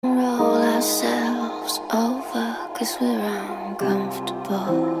ourselves over 'cause we're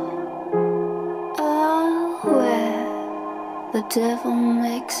uncomfortable. Oh, where the devil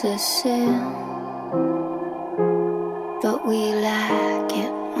makes us sin, but we like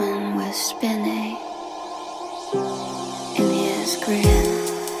it when we're spinning in his grin.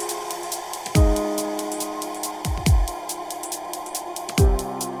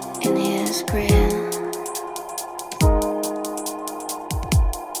 In his grin.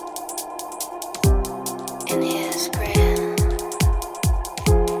 In his grin.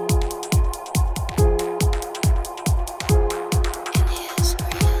 In his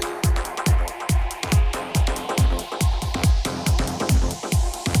grin.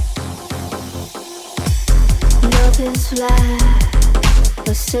 Love is like a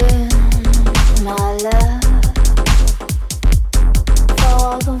sin, my love, for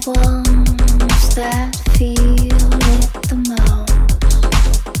the ones that feel it the most.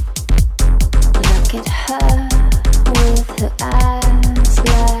 Look at her with her eyes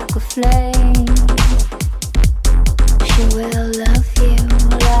like a flame. She will love you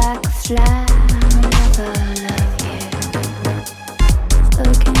like a fly, never love you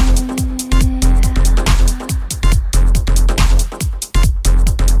again.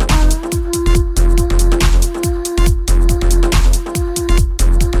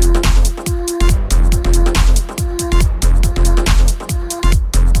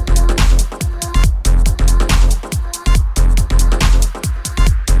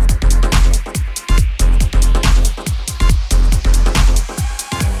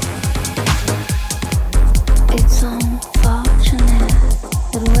 It's unfortunate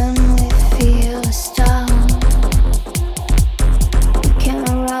that when we feel a storm, we can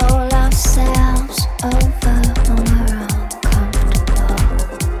roll ourselves over when we're uncomfortable.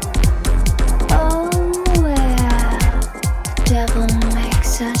 Oh, where the devil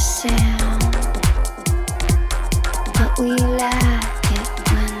makes us sound, but we like it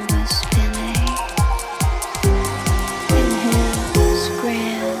when we're spinning in his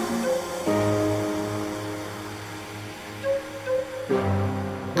ground.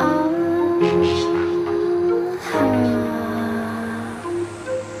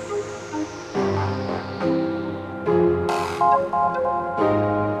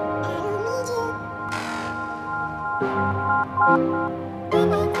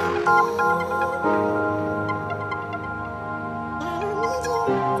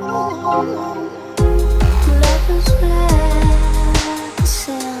 Love is like a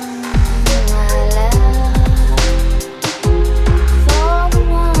sin, my love, for the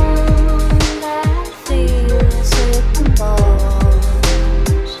one that feels it the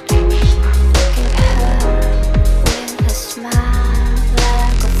most. Look at her with her smile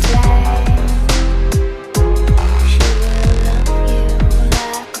like a flame. She will love you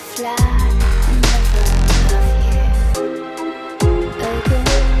like a fly and never love you again.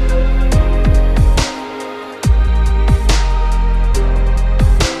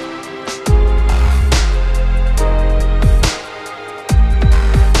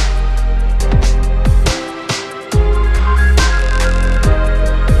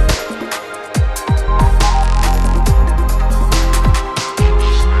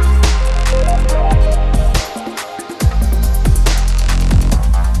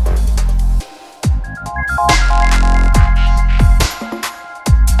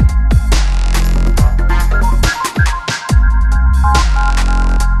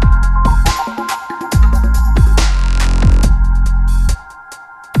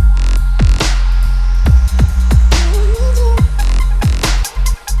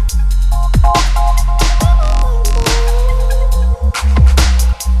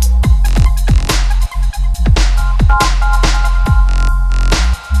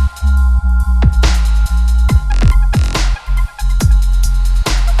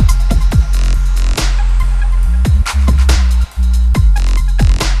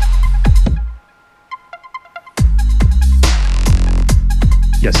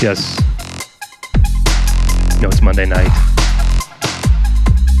 Yes. No, it's Monday night.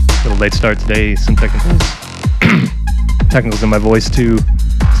 A little late start today. Some technicals in my voice too.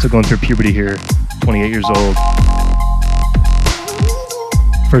 Still going through puberty here. 28 years old.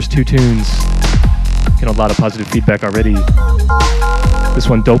 First two tunes. Getting a lot of positive feedback already. This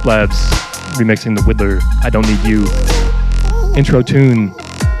one, Dope Labs, remixing the Whittler, I Don't Need You. Intro tune,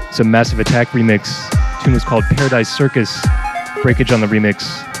 it's a Massive Attack remix. Tune was called Paradise Circus. Breakage on the remix.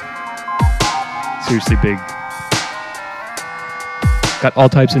 Seriously big. Got all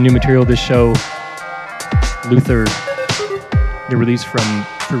types of new material this show. Luther, new release from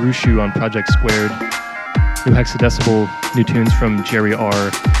Furushu on Project Squared. New Hexadecimal, new tunes from Jerry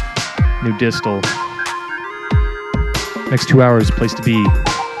R. New Distal. Next 2 hours, place to be.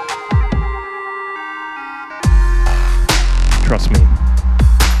 Trust me.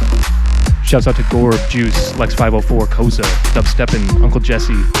 Shouts out to Gore, Juice, Lex 504, Koza, Dubsteppin', Uncle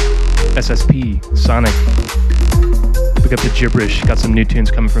Jesse, SSP, Sonic. Look up to Gibberish. Got some new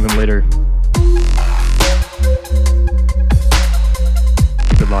tunes coming from him later.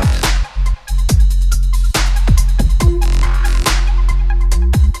 Keep it locked.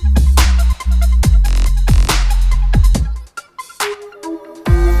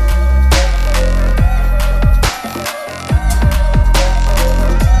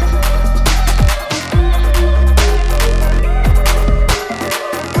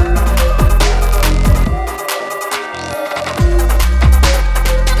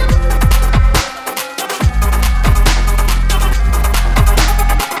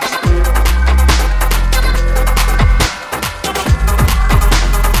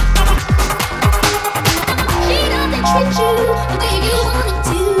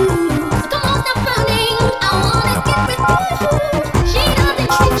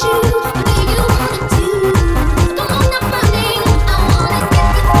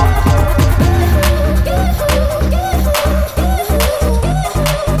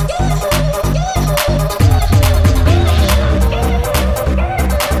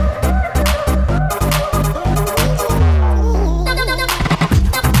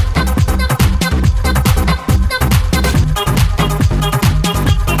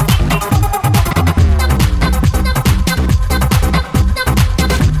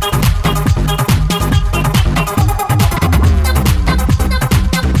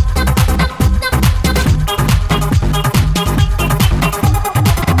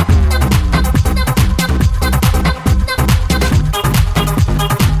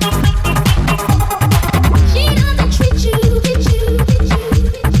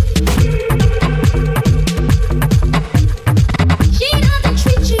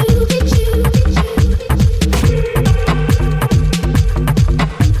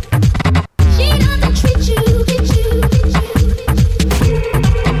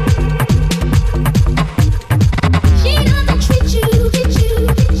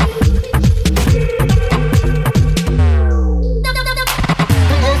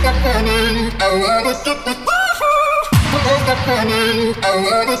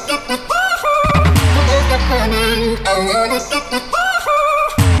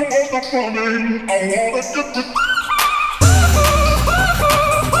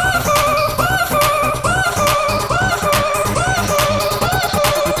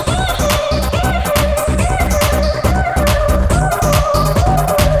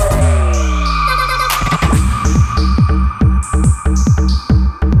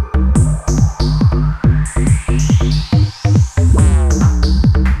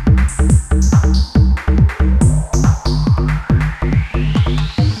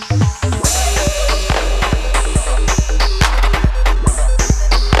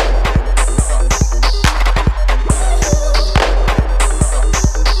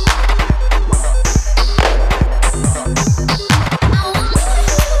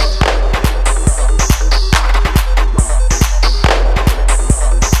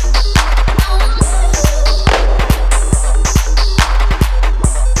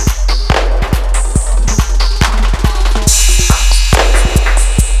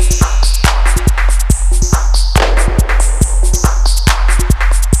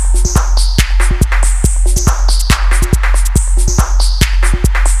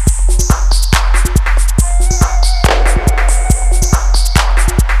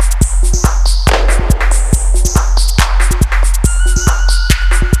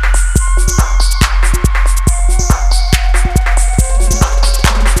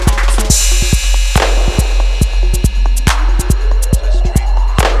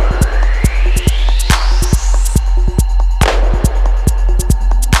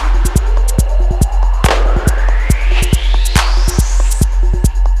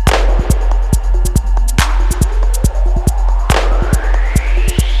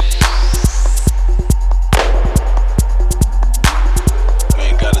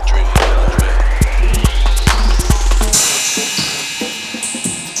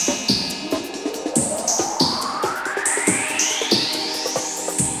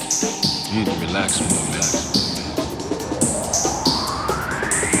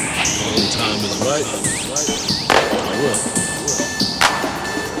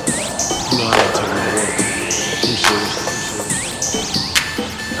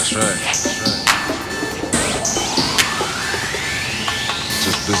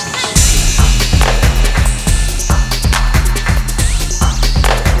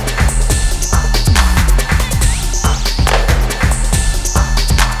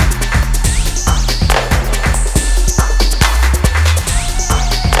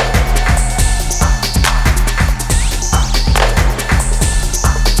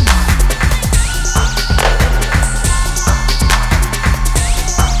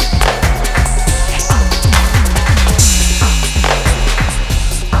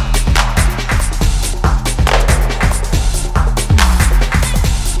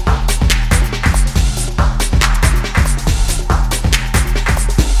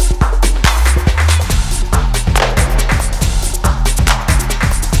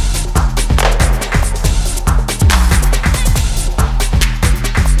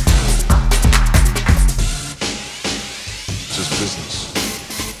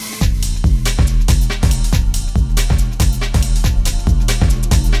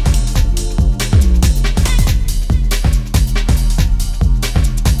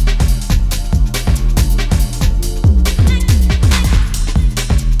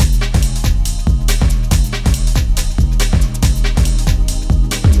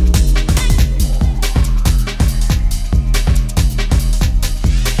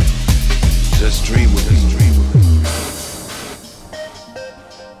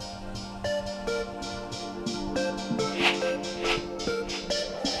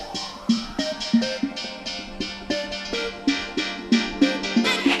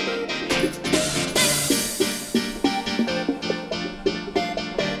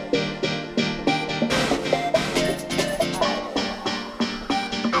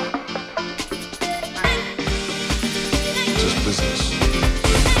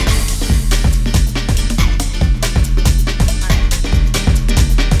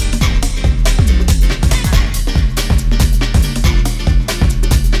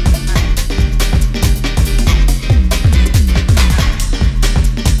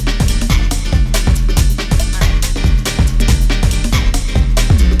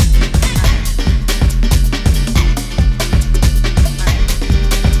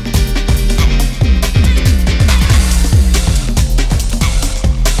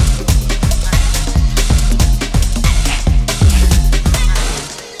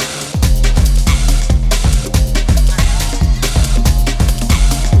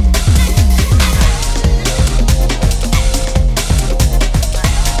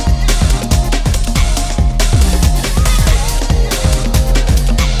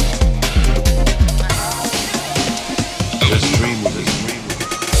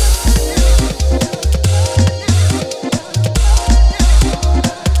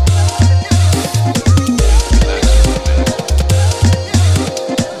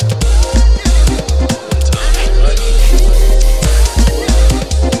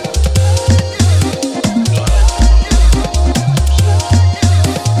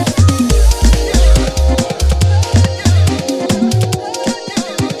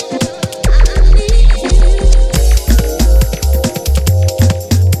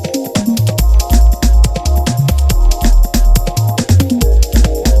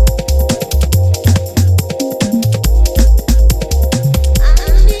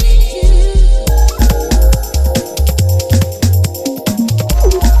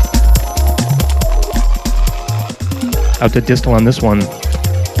 Out to Distal on this one.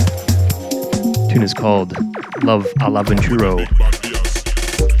 Tune is called Love a la Venturo.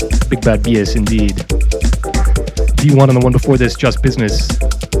 Big Bad BS indeed. D1 on the one before this, Just Business.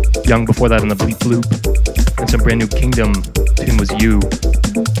 Young before that on the Bleep Bloop. And some brand new Kingdom. Tune was You.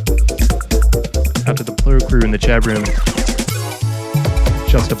 Out to the Plur crew in the chat room.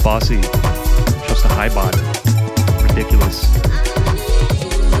 Just a Bossy. Just a Highbot. Ridiculous.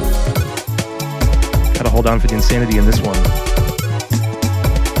 Gotta hold on for the insanity in this one.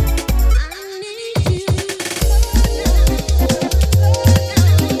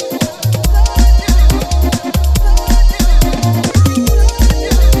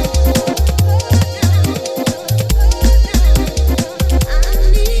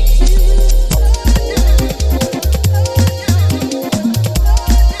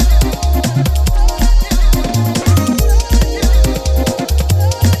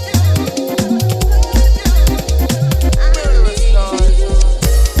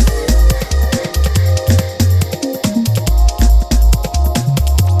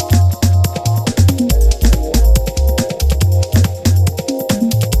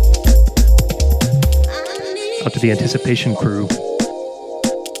 The Anticipation crew.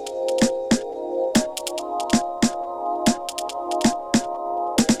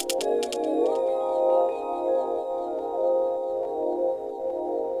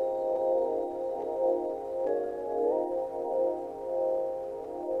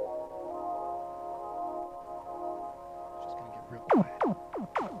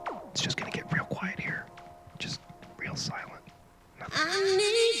 It's just gonna get real quiet here. Just real silent. Nothing. I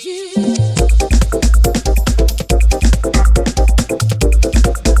need you.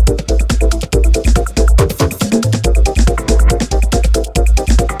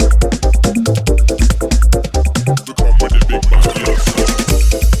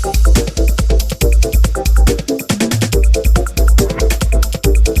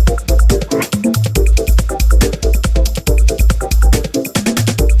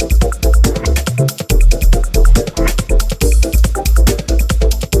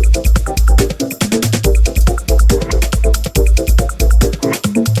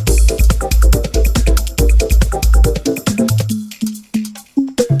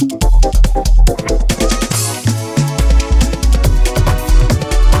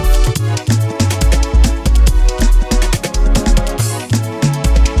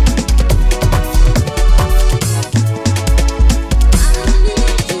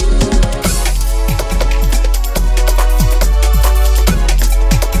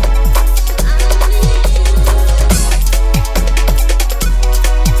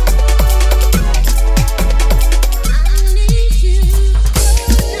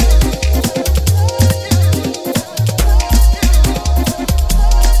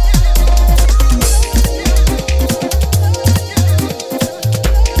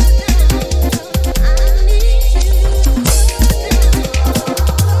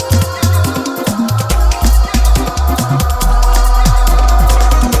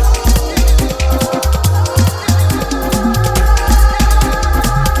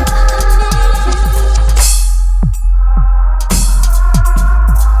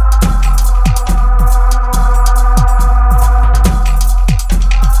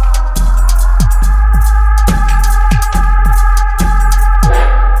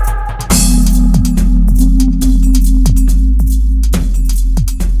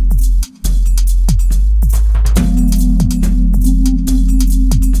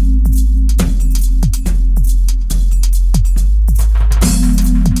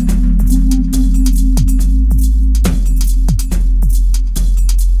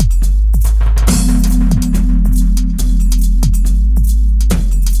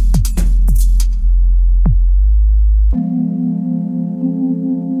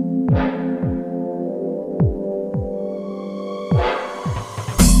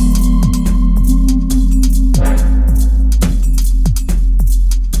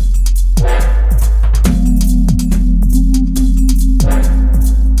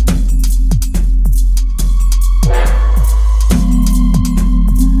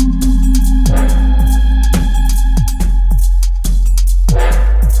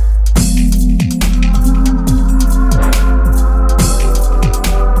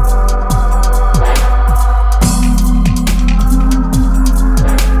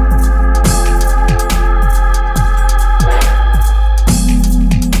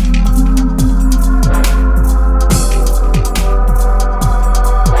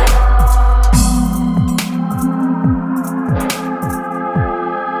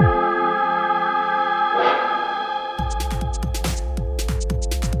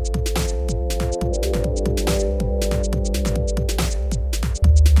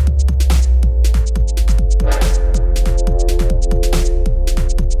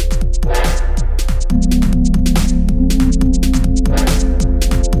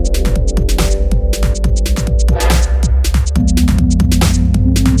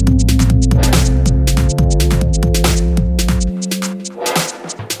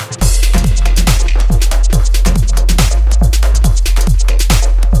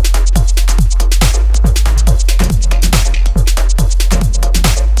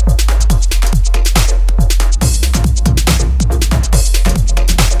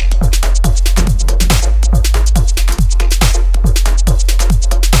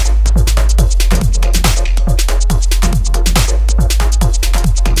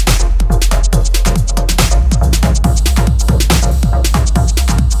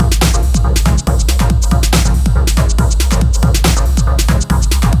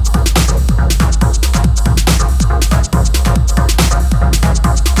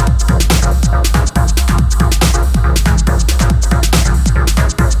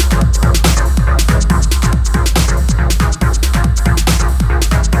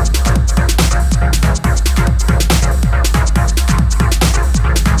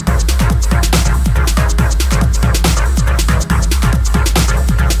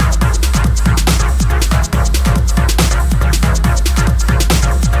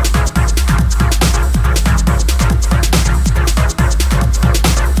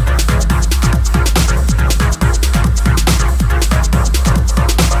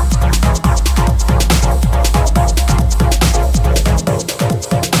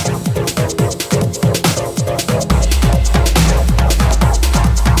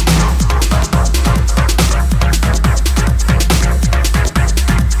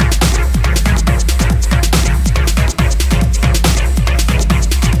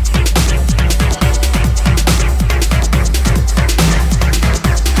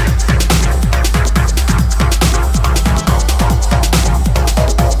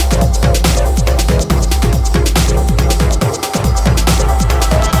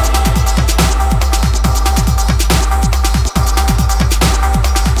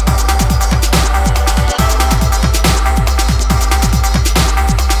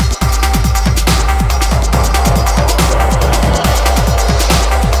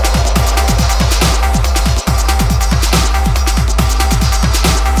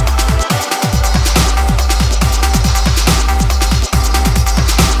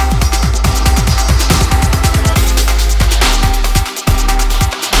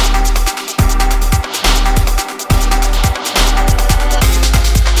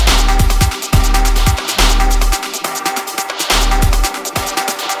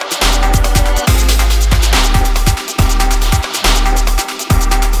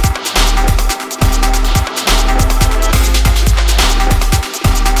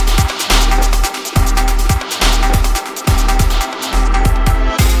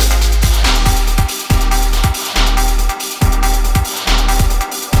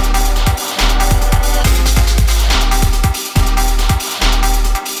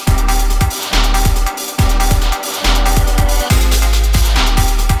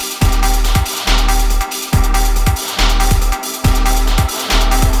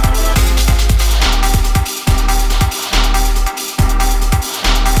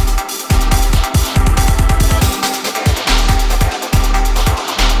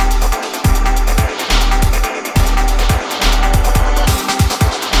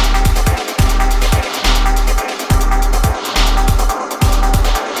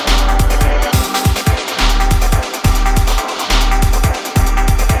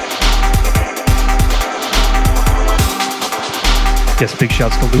 Guess big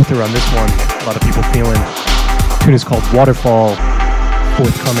shouts to Luther on this one. A lot of people feeling. The tune is called Waterfall,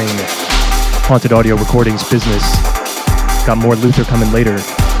 forthcoming Haunted Audio Recordings business. Got more Luther coming later.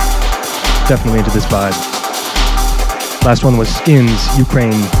 Definitely into this vibe. Last one was Skins,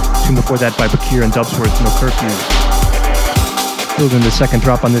 Ukraine. Tune before that by Bakir and Dubsworth, No Curfew. Building the second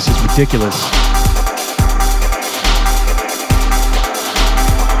drop on this is Ridiculous.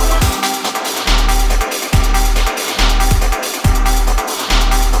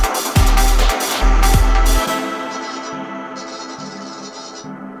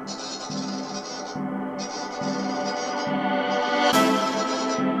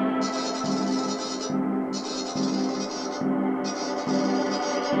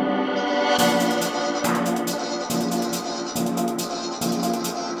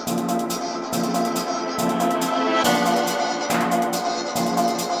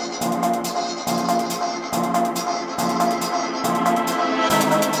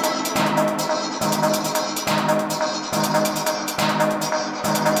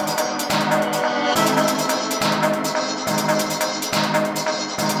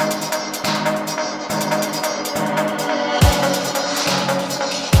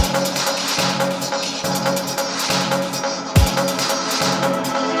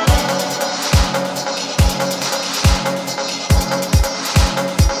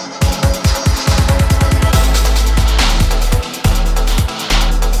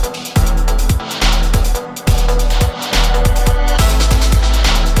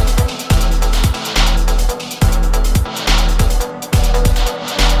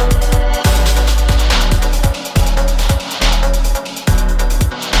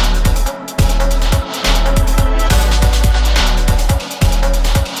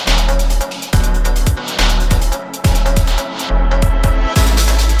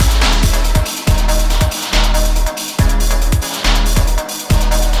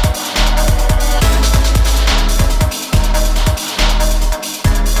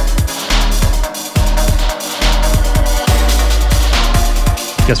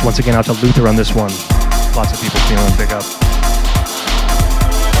 Guess once again out to Luther on this one. Lots of people feeling big up.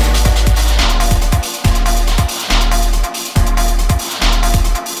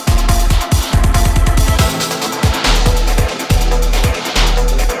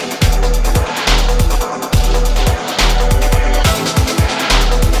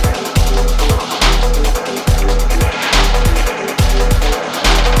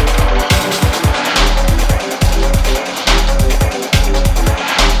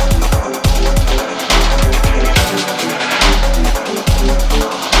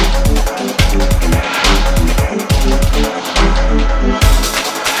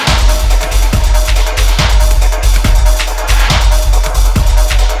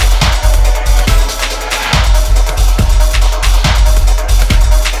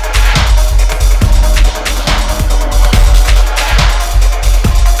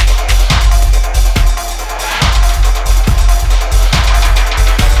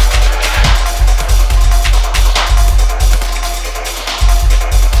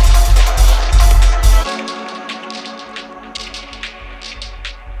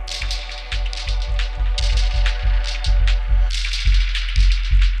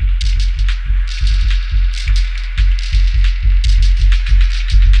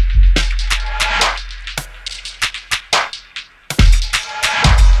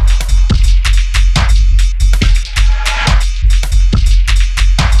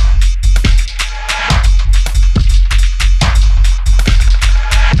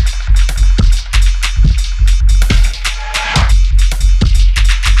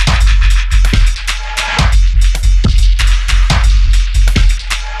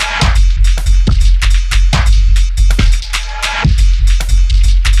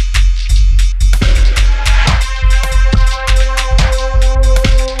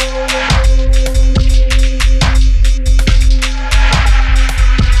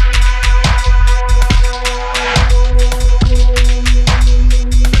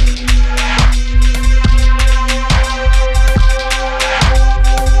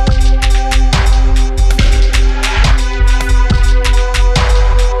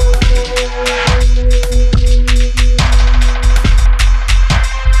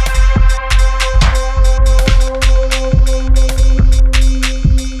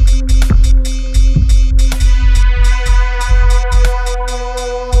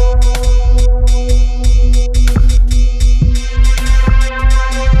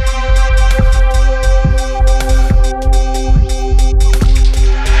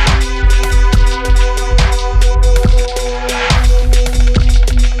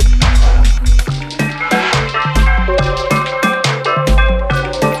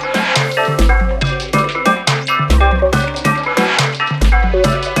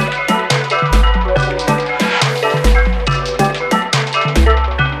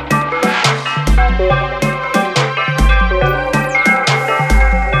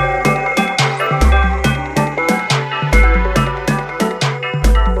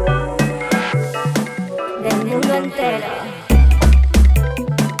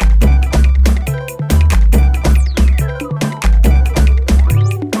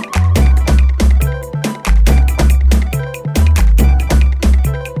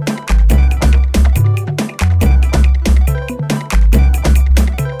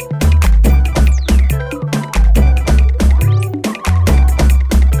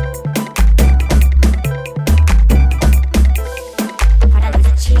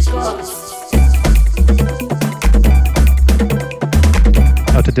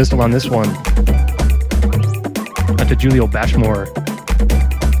 Distal on this one. Out to Julio Bashmore,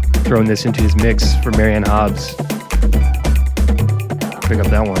 throwing this into his mix for Marianne Hobbs. Pick up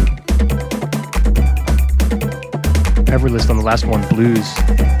that one. Everlist on the last one, Blues,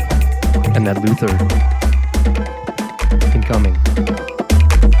 and that Luther incoming.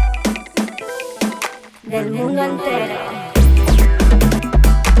 Del mundo entero.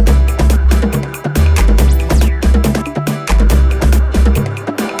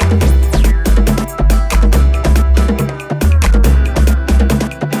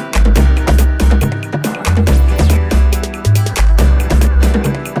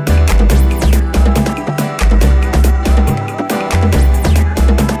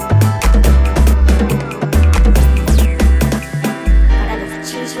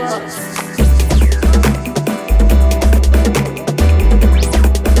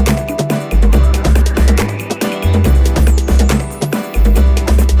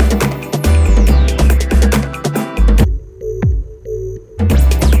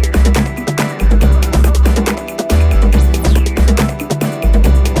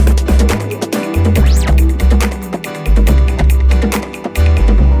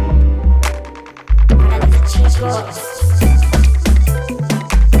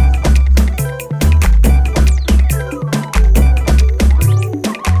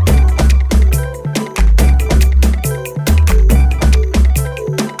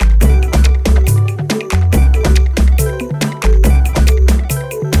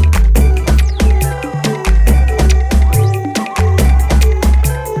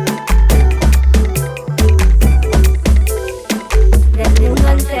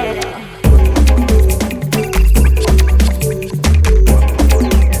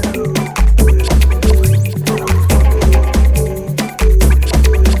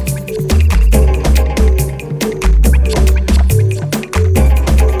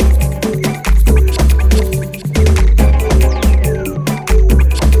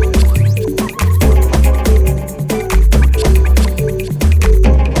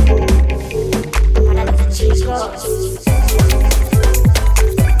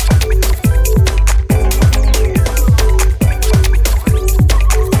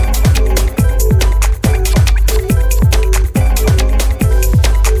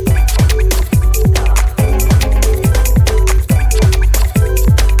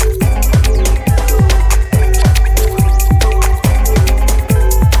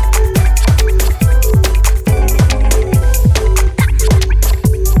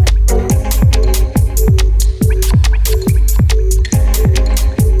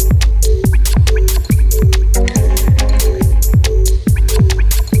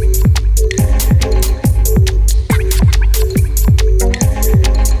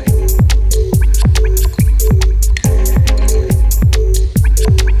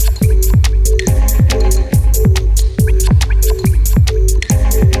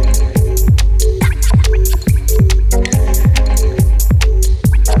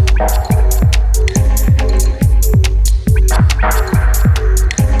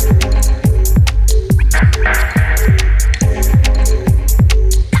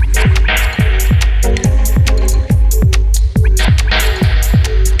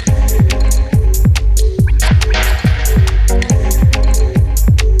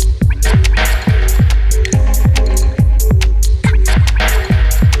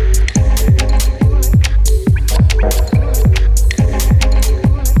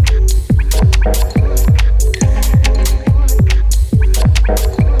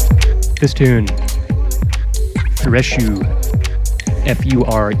 This tune, Fureshu,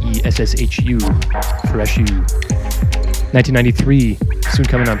 F-U-R-E-S-S-H-U, Fureshu, 1993, soon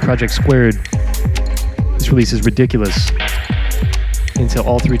coming on Project Squared. This release is ridiculous. Into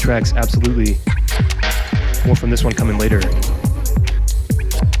all three tracks, absolutely. More from this one coming later.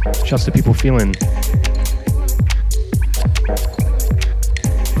 Shouts to People Feeling.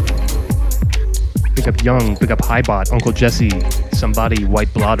 Big up Young, big up Highbot, Uncle Jesse, Somebody,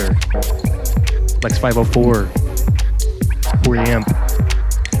 White Blotter, Lex 504, Corey Amp,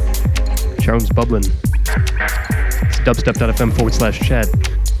 Charles Bublin. It's dubstep.fm/chat.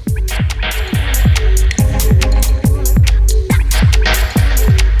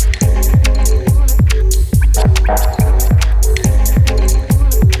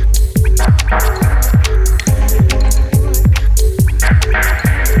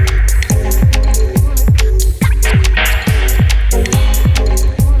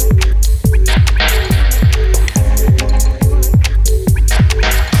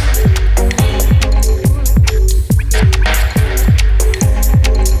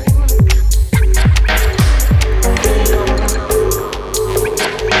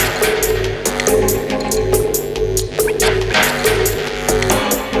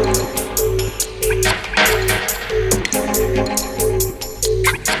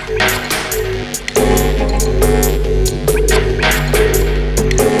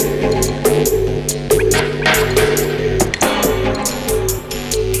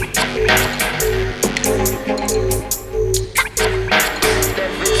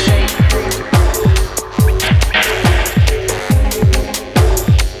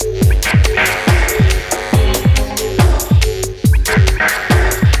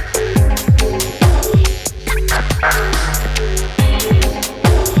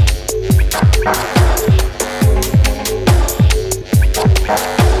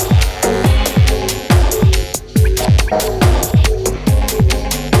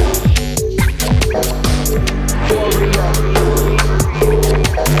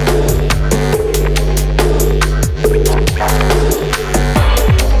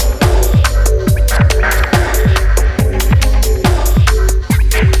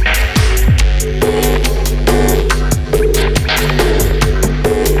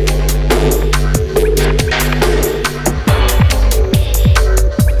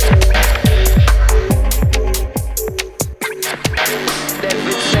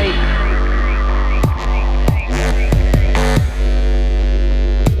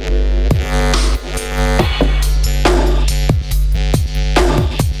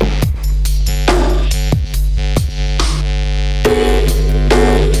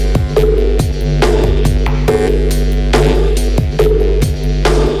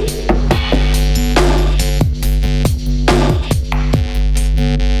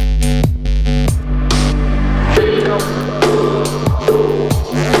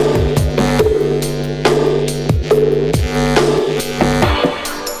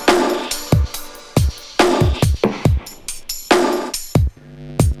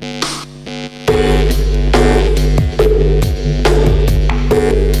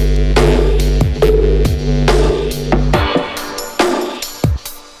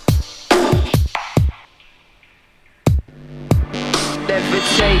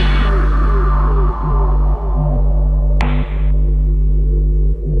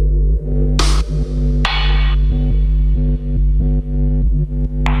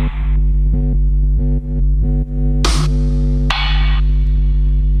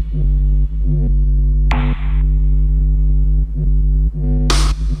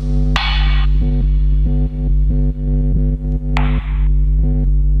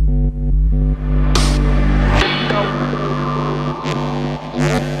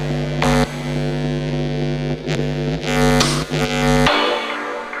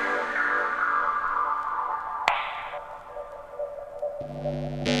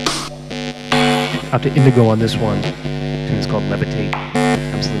 Out to Indigo on this one. It's called Levitate.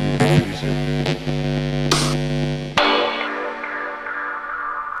 Absolutely great producer.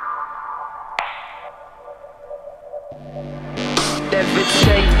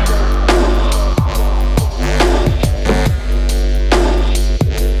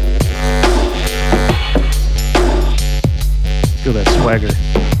 Feel that swagger.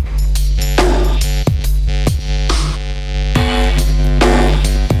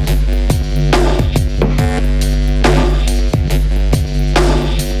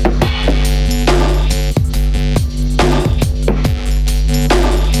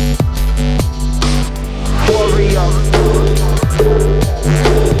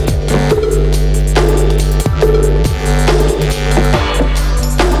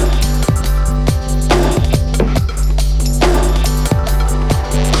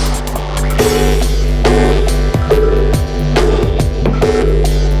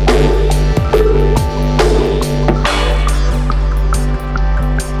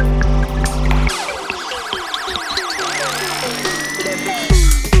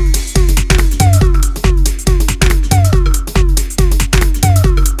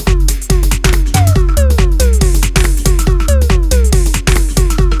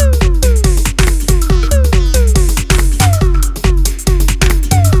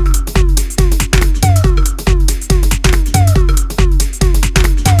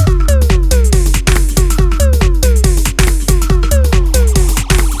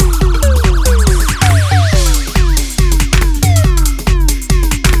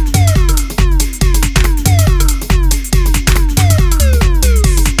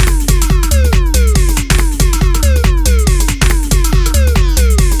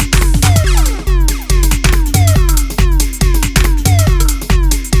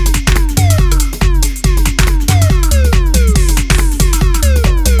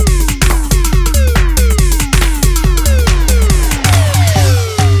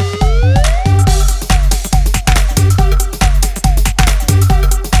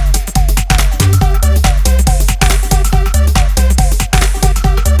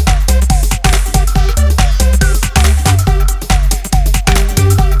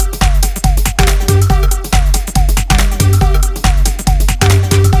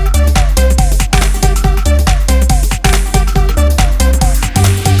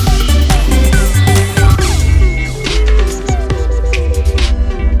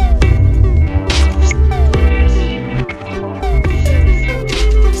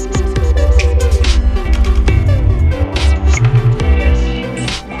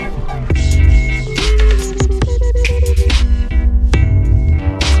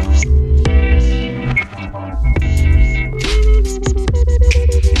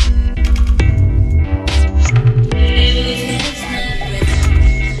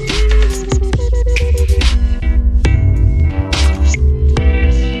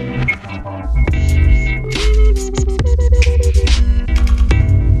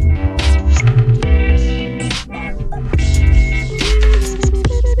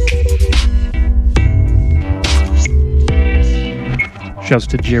 Shouts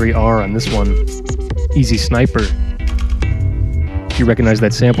to Jerry R on this one. Easy Sniper. If you recognize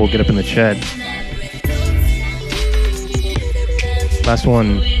that sample, get up in the chat. Last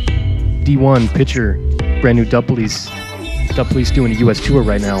one, D1 Pitcher, brand new Dub Police. Dub Police doing a US tour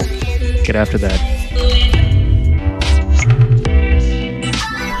right now. Get after that.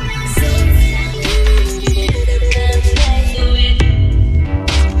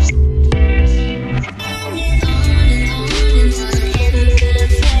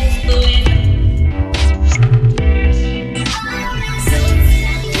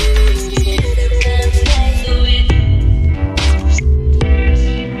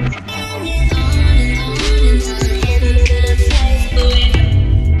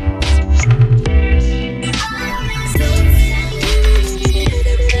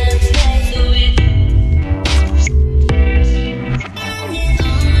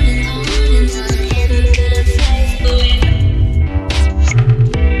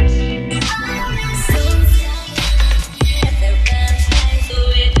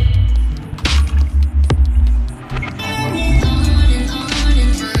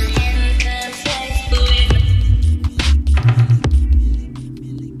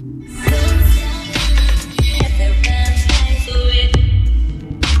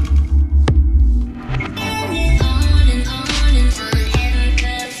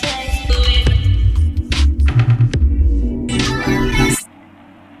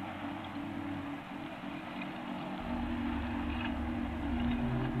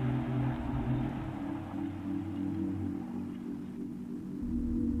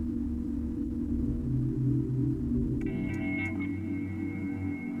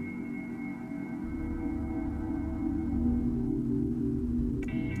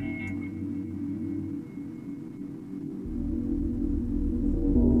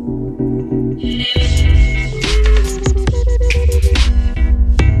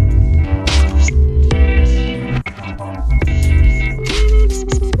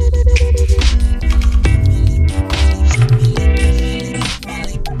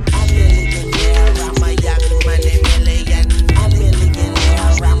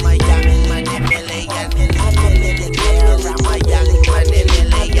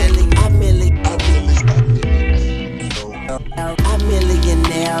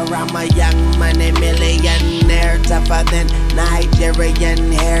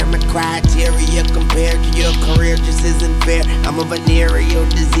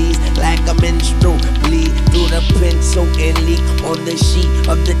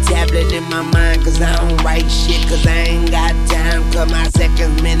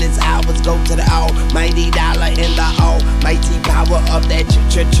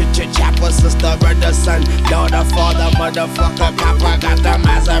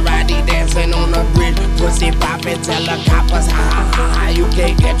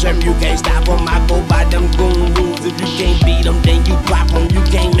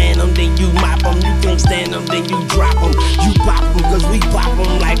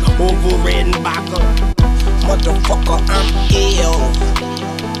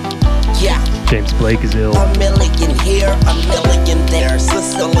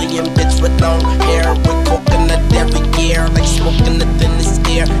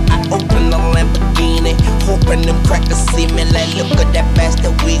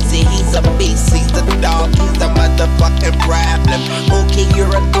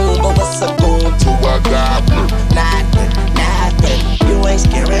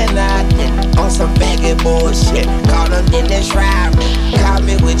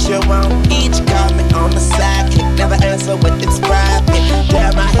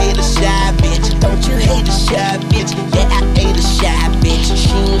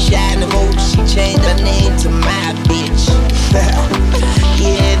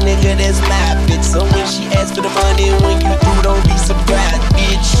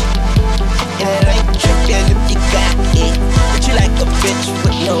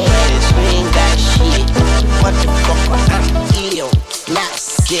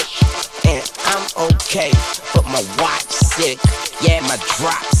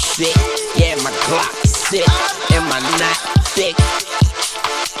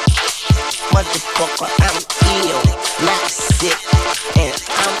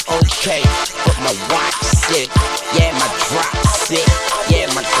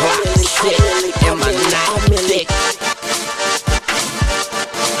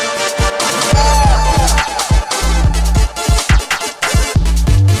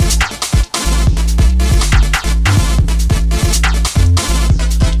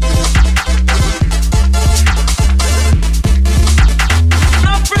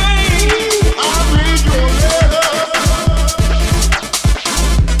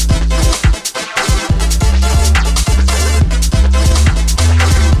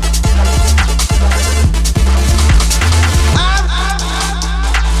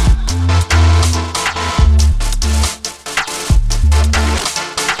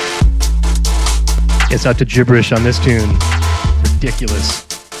 It's out to gibberish on this tune. Ridiculous.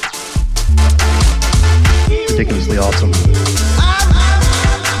 Ridiculously awesome.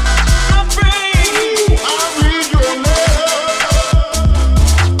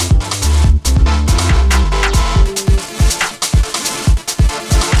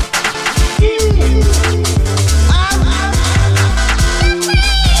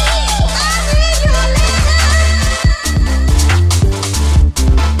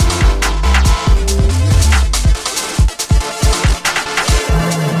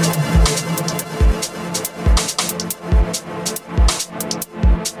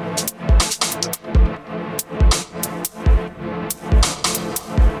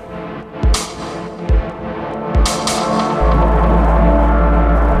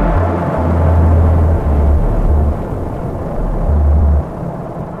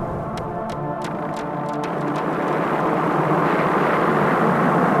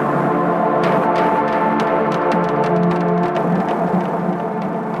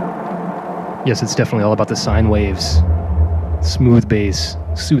 Yes, it's definitely all about the sine waves, smooth bass,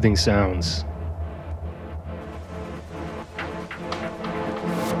 soothing sounds.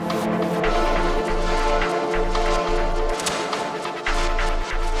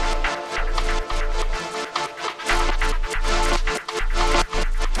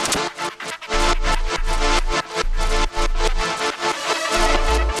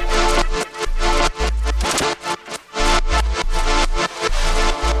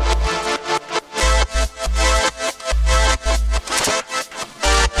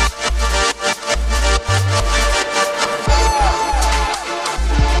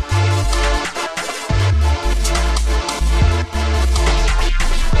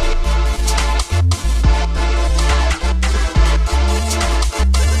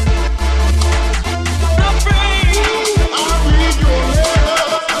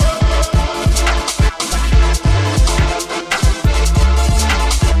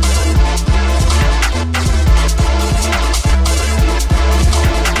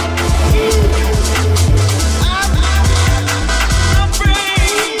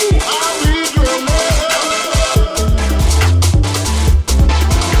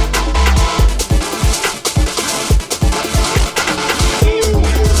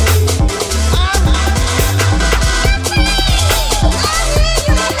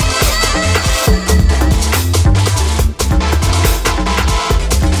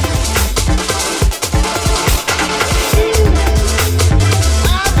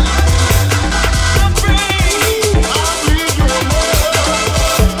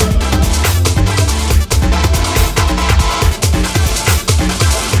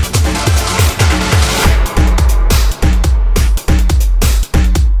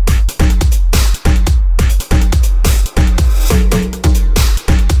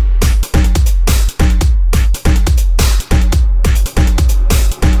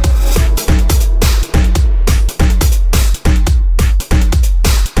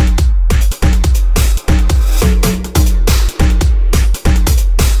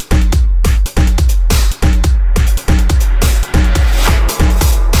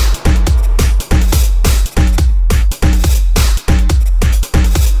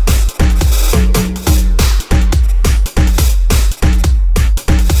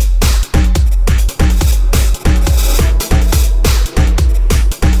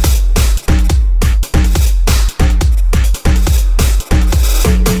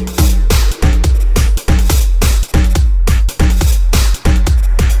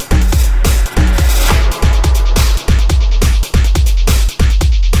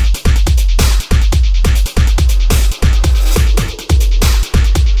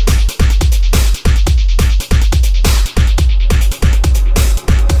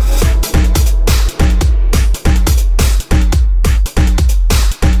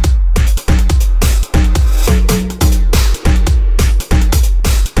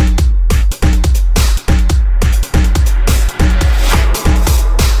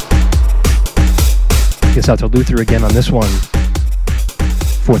 us out to Luther again on this one.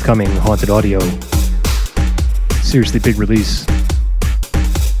 Forthcoming Haunted Audio. Seriously big release.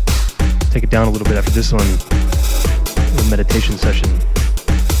 Take it down a little bit after this one. A little meditation session.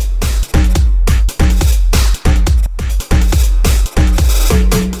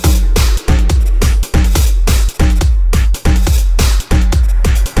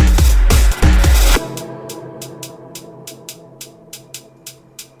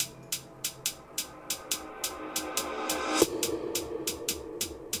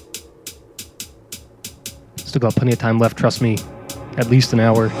 Still got plenty of time left, trust me. At least an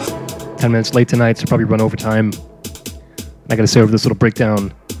hour. 10 minutes late tonight, so probably run overtime. I gotta say over this little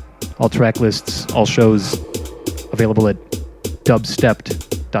breakdown, all track lists, all shows available at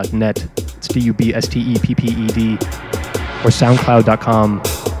dubstepped.net. It's DUBSTEPPED or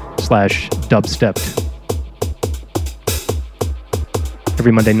soundcloud.com/dubstepped.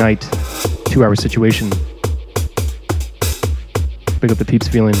 Every Monday night, 2-hour situation. Big up the peeps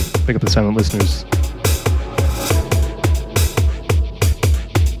feeling, big up the silent listeners.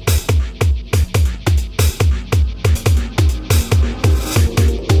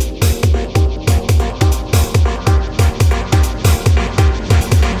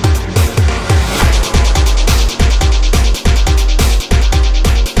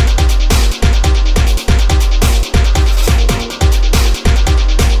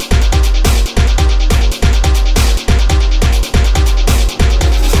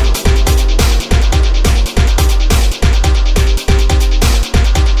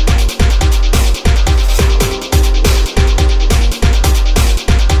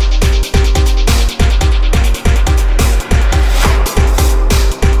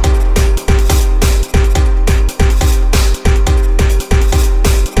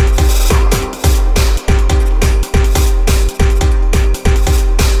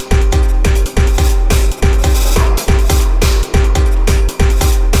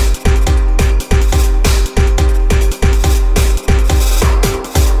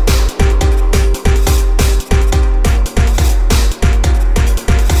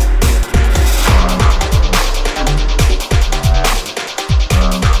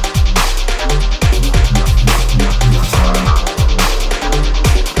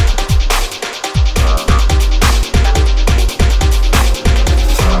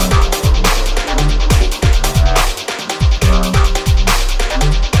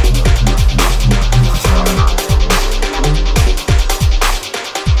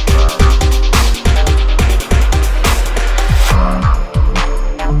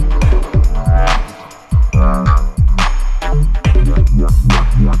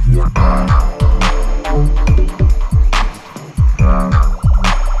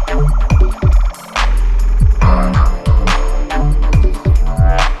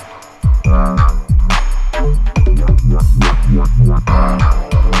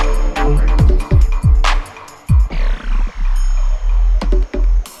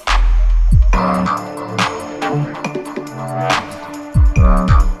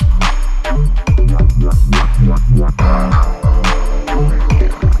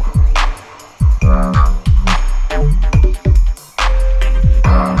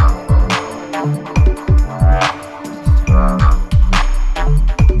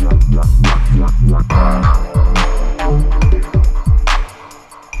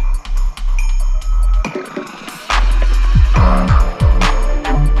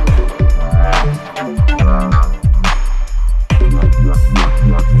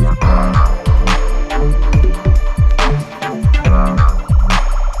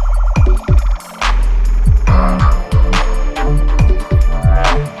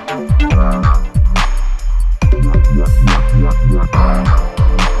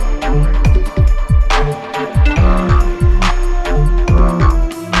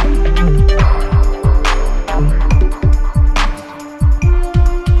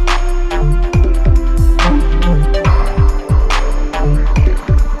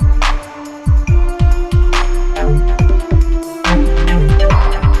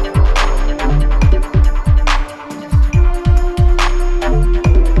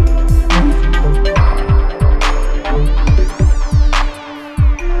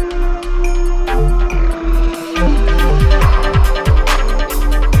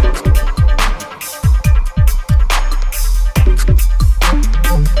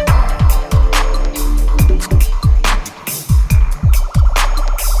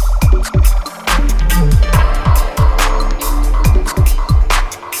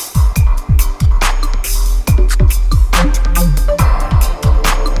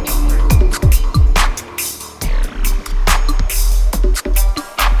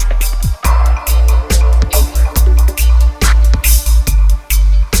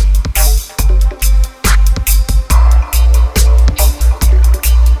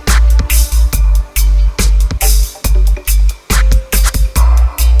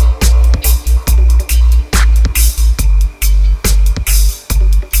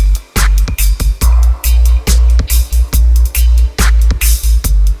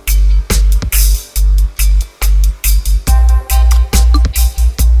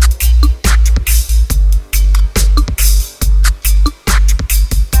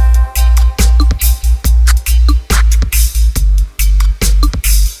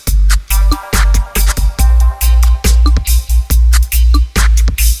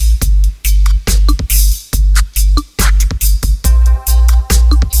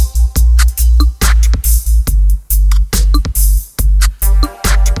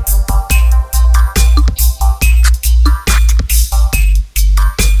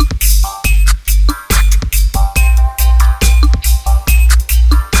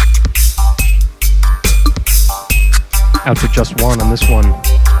 Out to Just One on this one.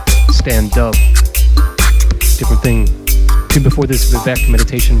 Stand Up. Different thing. Tune before this, Vivek,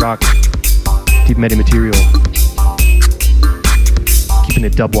 Meditation Rock. Deep Medi material. Keeping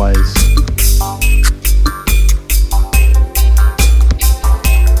it dubwise.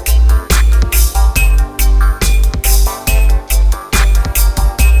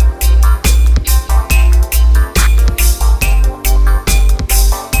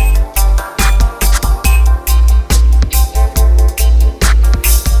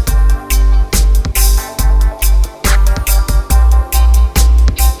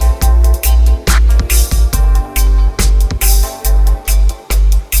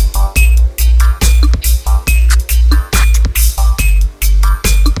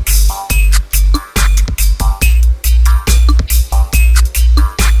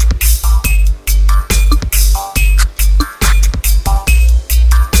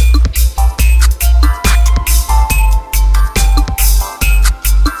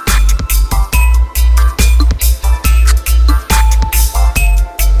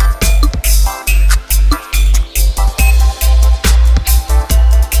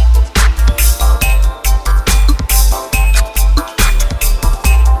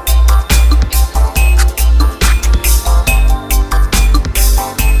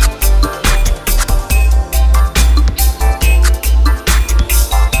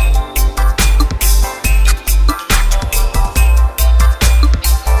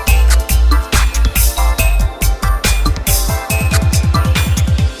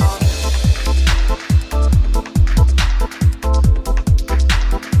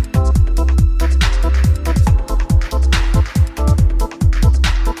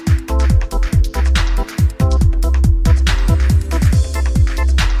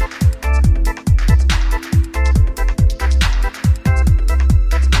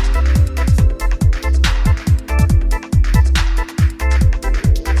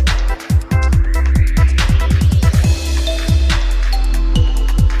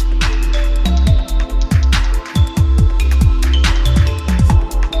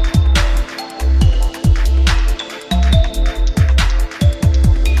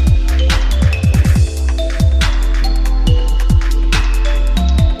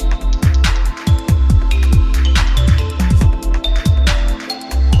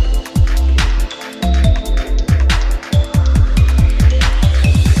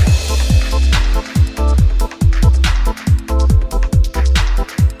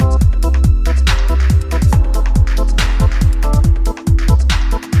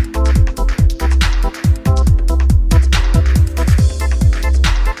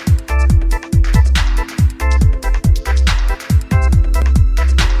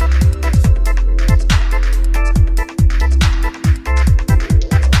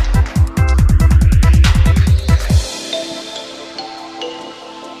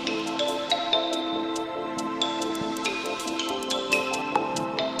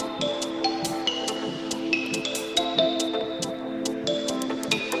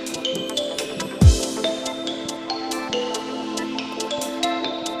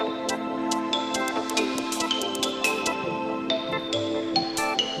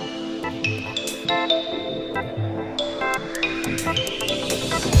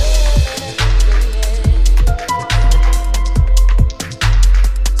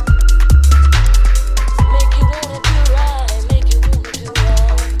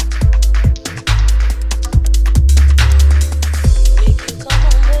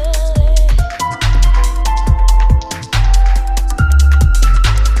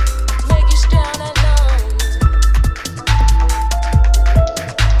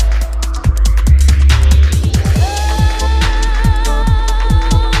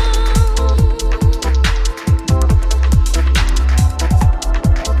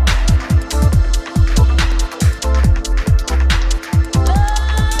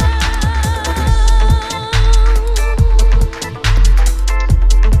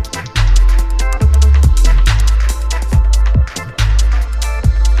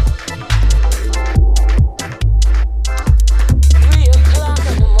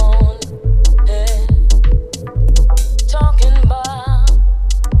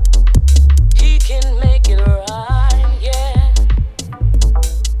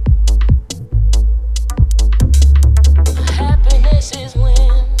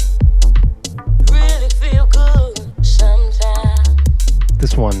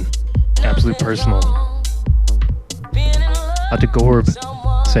 personal. Out to Gorb,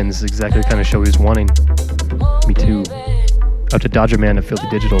 saying this is exactly the kind of show he was wanting. Me too. Out to Dodger Man at Filthy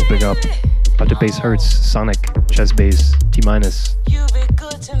Digital, big up. Out to Bass Hurts, Sonic, Chess Bass, T-.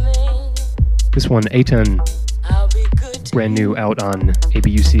 This one, A10. Brand new out on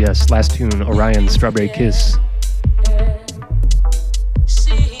ABUCS. Last tune, Orion, Strawberry Kiss.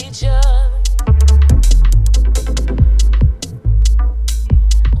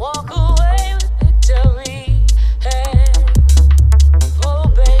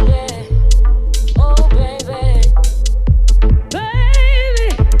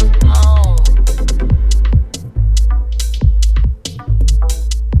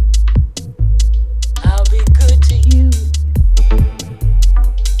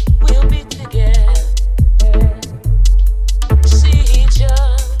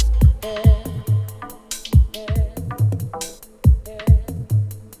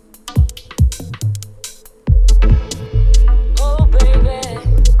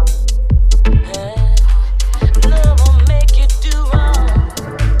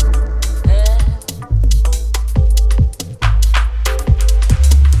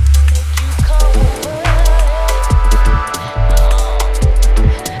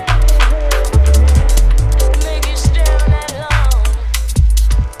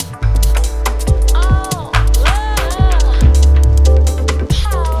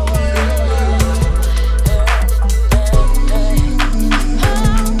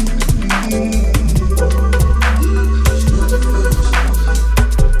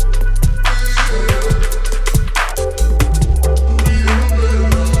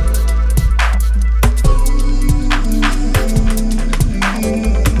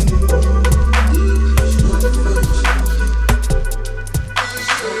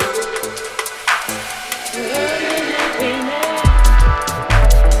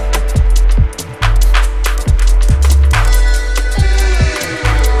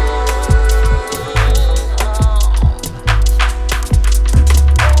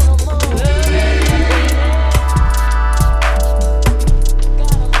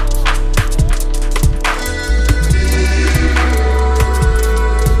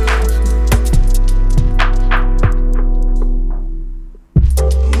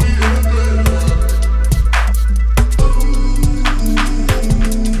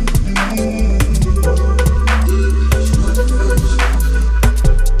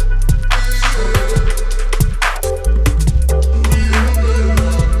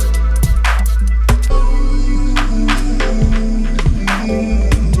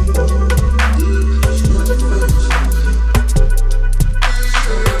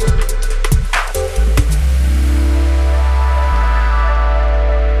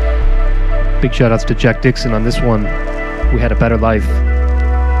 Big shout outs to Jack Dixon on this one. We Had a Better Life.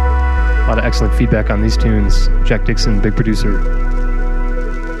 A lot of excellent feedback on these tunes. Jack Dixon, big producer.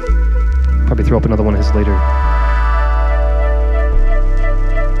 Probably throw up another one of his later.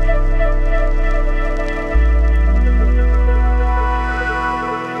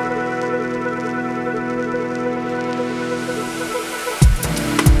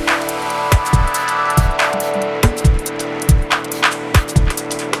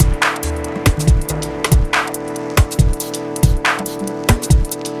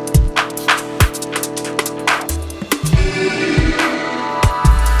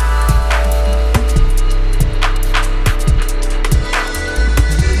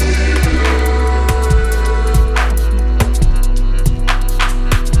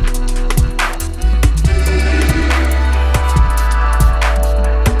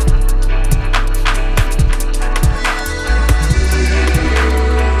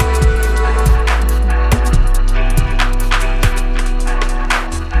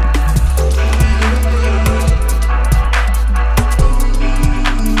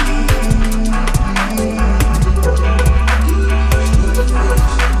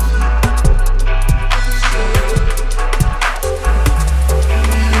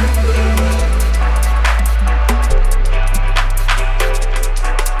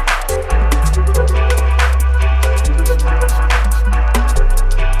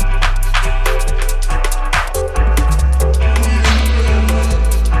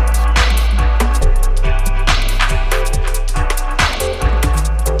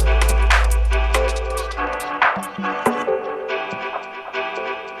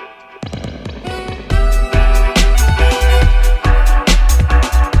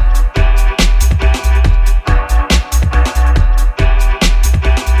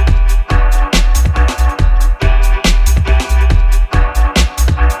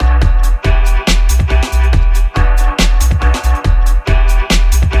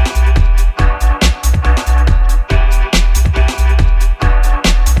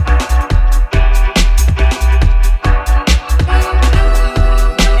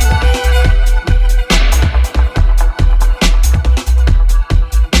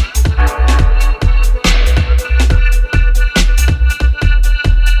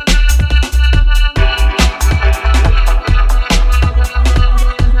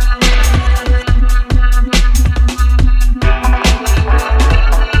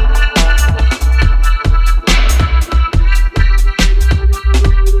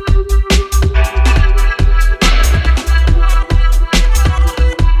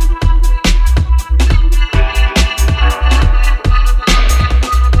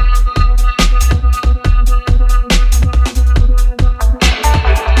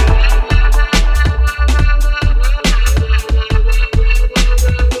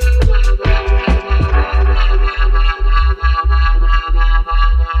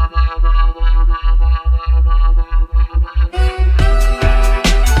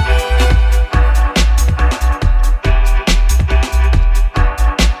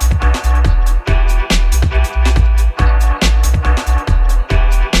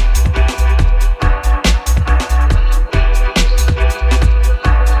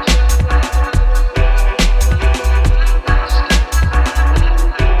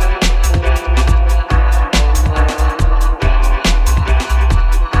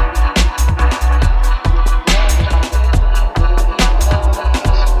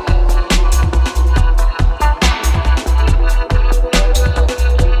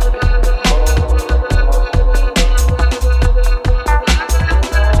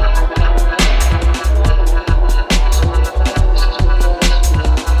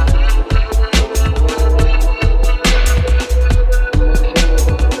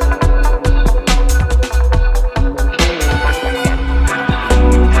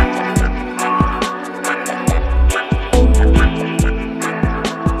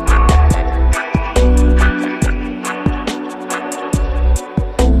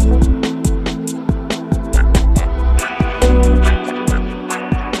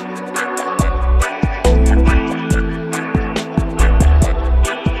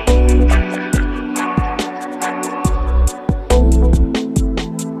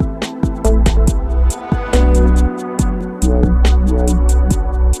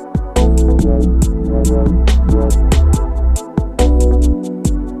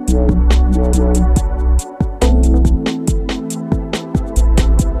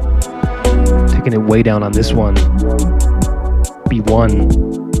 taking it way down on this one. B1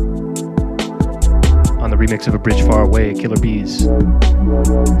 on the remix of A Bridge Far Away, Killer Bees.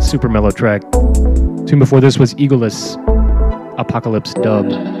 Super mellow track. Tune before this was Eagleless, Apocalypse Dub.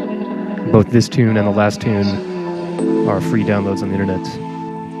 Both this tune and the last tune are free downloads on the internet.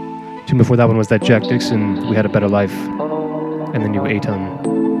 Tune before that one was that Jack Dixon, We Had a Better Life, and the new Aton.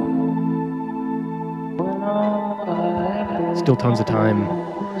 Still tons of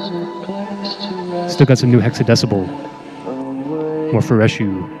time. Still got some new Hexadecibel, more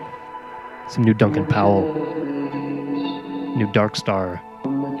Fureshu, some new Duncan Powell, new Dark Star.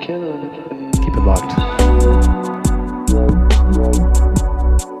 Keep it locked.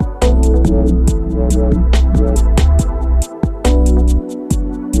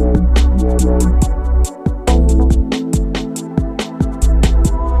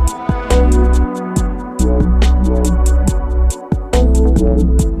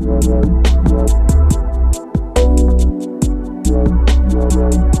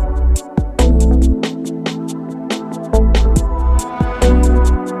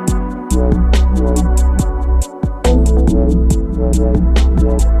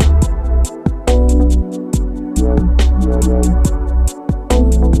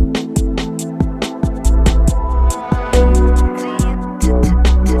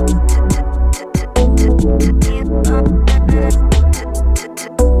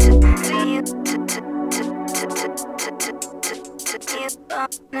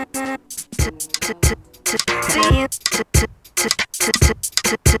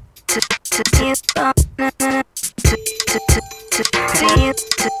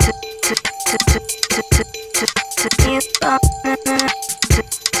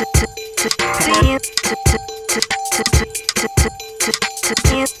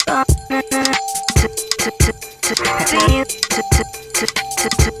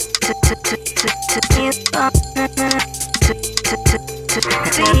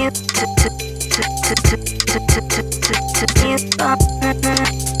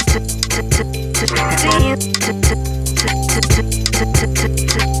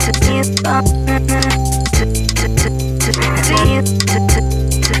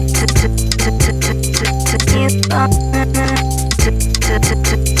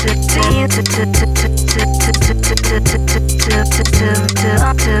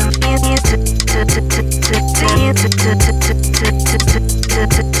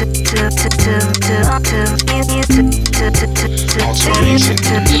 Alteration.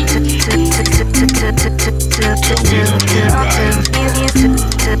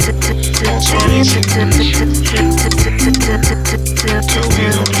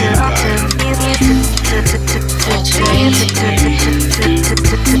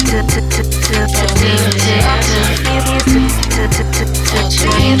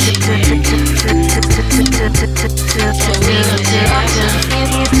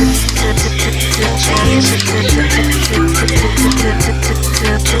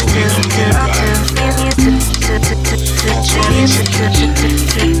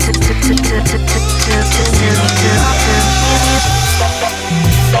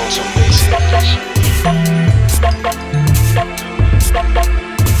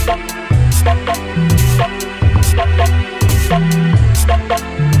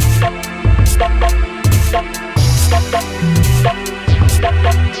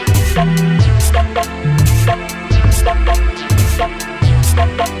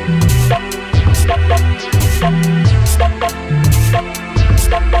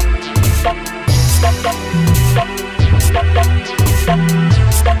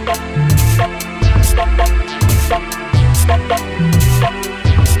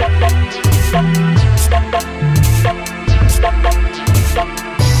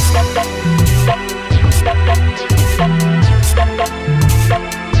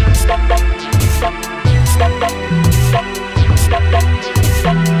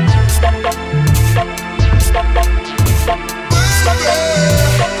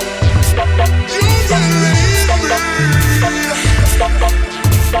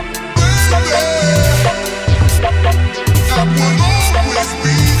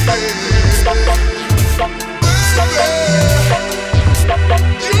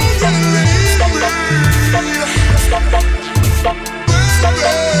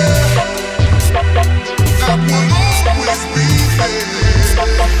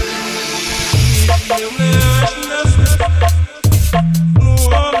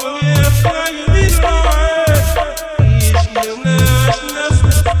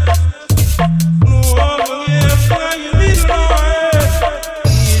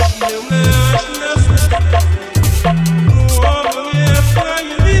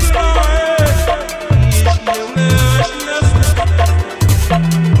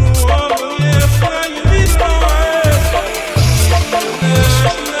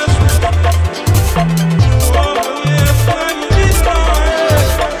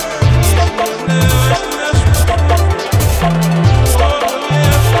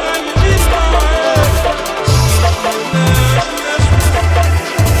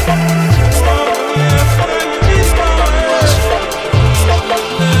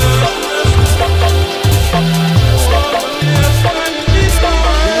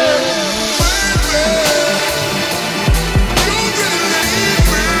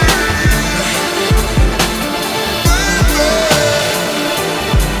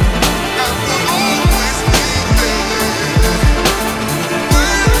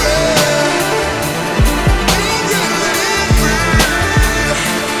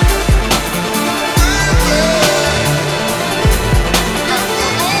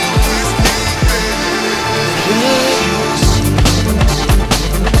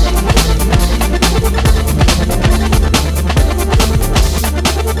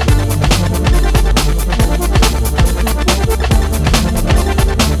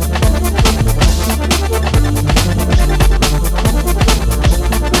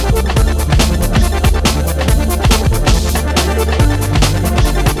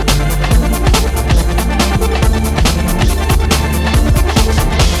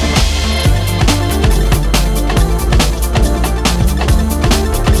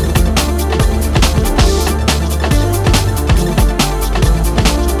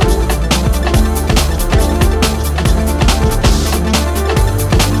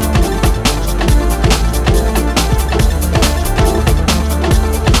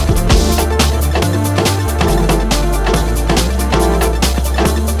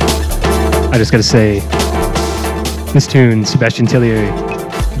 I just gotta say, this tune, Sebastian Tellier,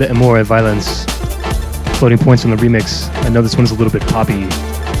 The Amore Violence, Floating Points on the remix. I know this one's a little bit poppy,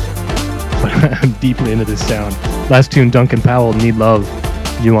 but I'm deeply into this sound. Last tune, Duncan Powell, Need Love,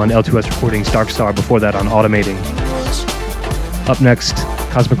 new on L2S Recordings, Dark Star, before that on Automating. Up next,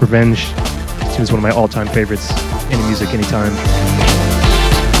 Cosmic Revenge. This tune is one of my all-time favorites. Any music, anytime.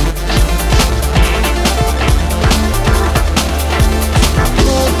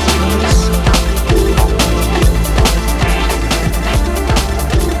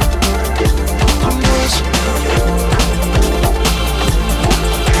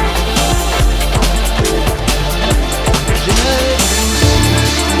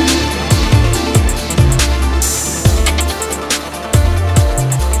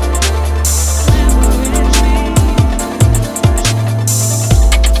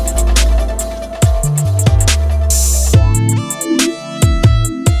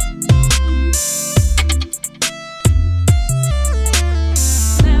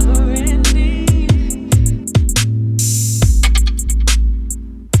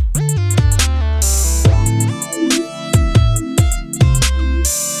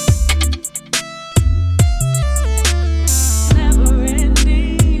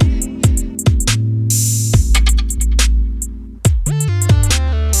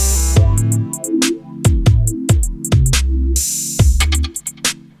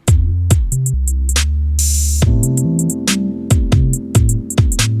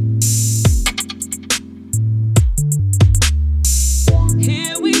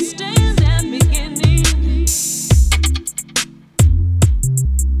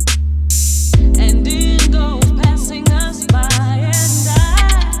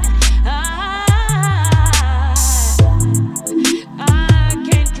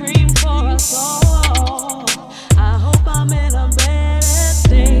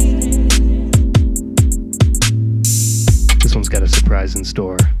 In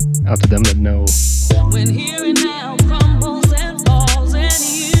store. Out to them that know. When here and now crumbles and falls, and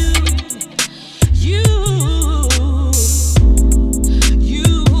you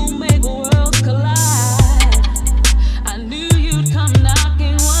who make worlds collide. I knew you'd come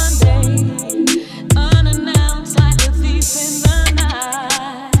knocking one day, unannounced like a thief in the night.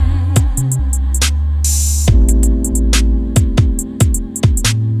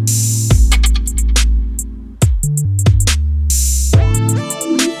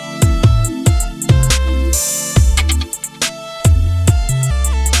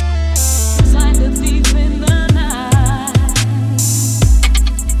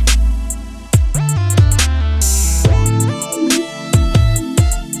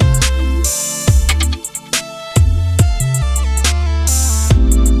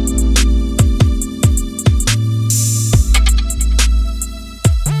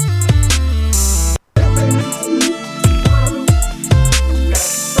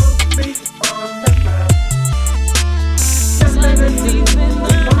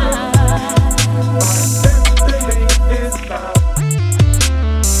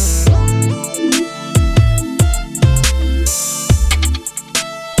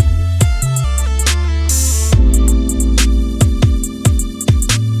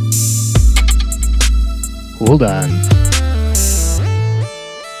 Hold on.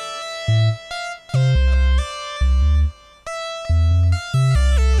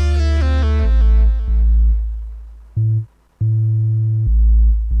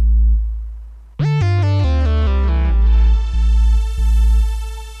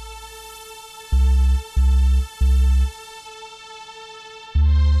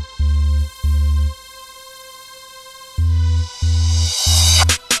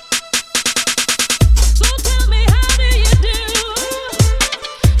 So tell me, how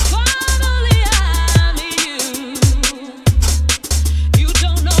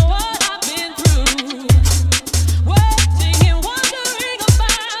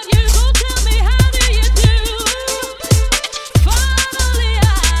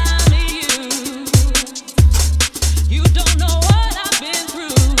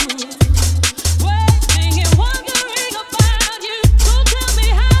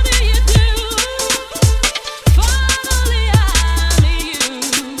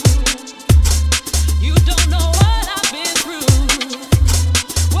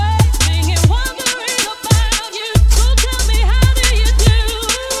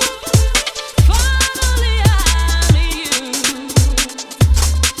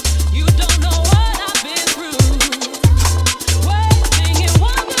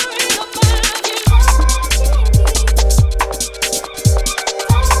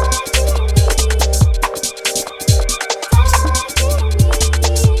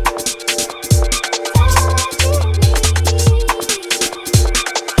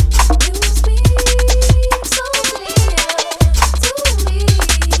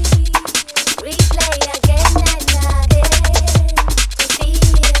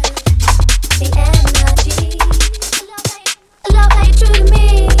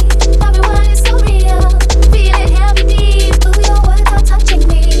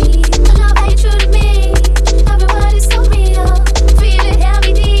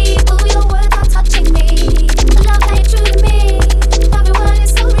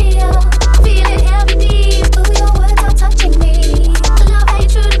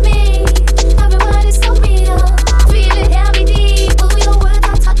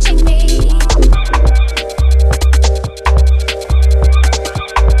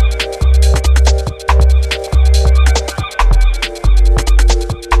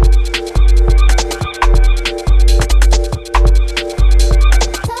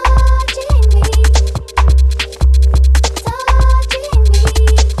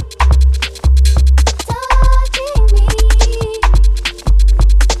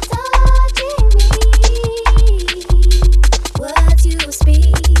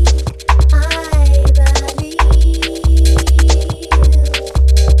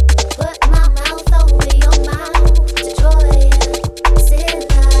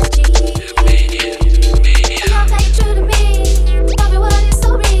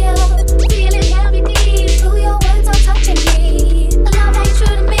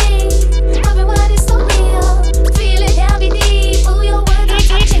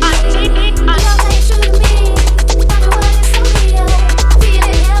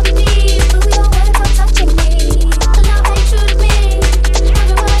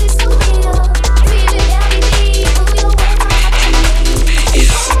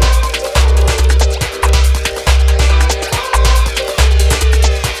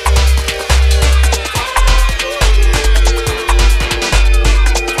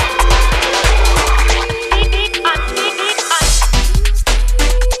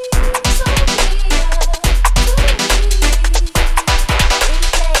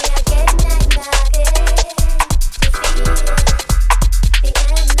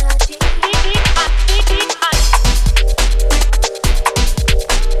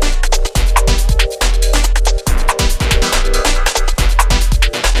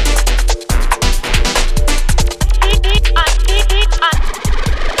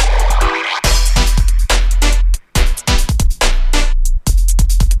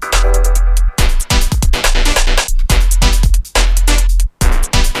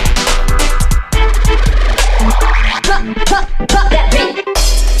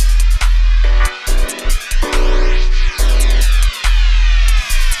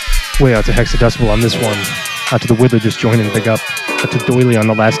Way out to Hexadecimal on this one. Out to the Whittler just joining, big up. Out to Doily on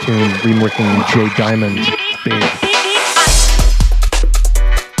the last tune, reworking Jay Diamond, big.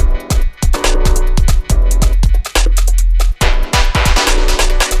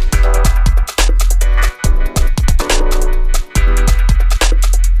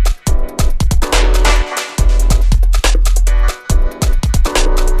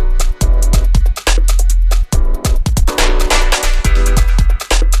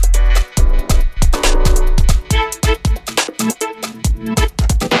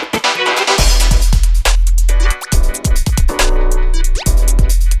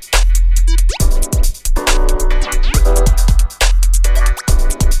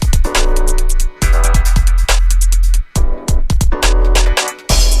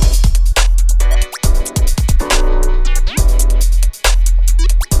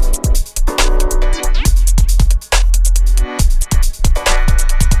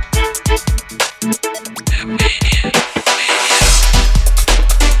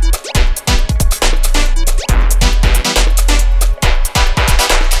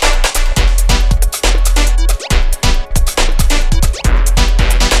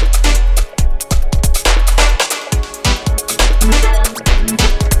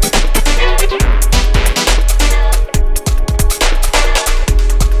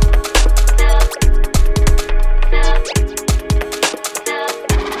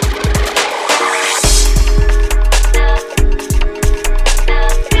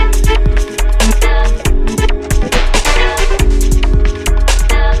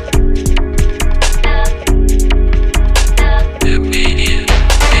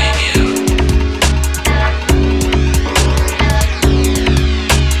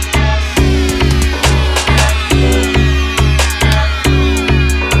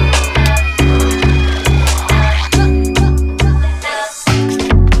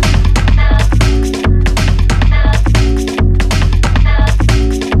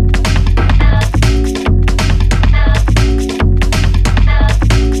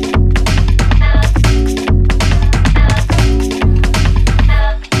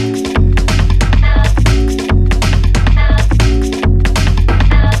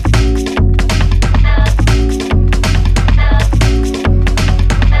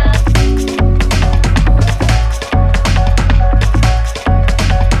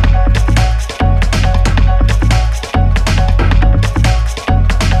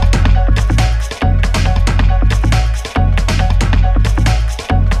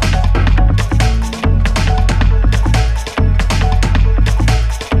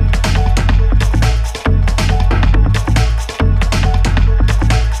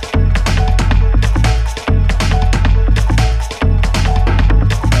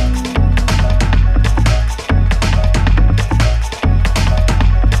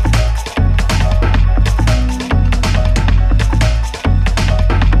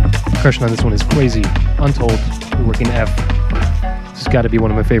 Percussion on this one is crazy. Untold, Working F. This has got to be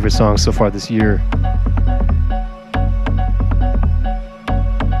one of my favorite songs so far this year.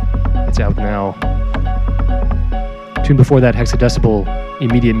 It's out now. Tune before that, Hexadecimal,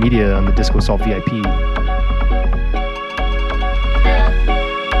 Immediate Media on the Disco Assault VIP.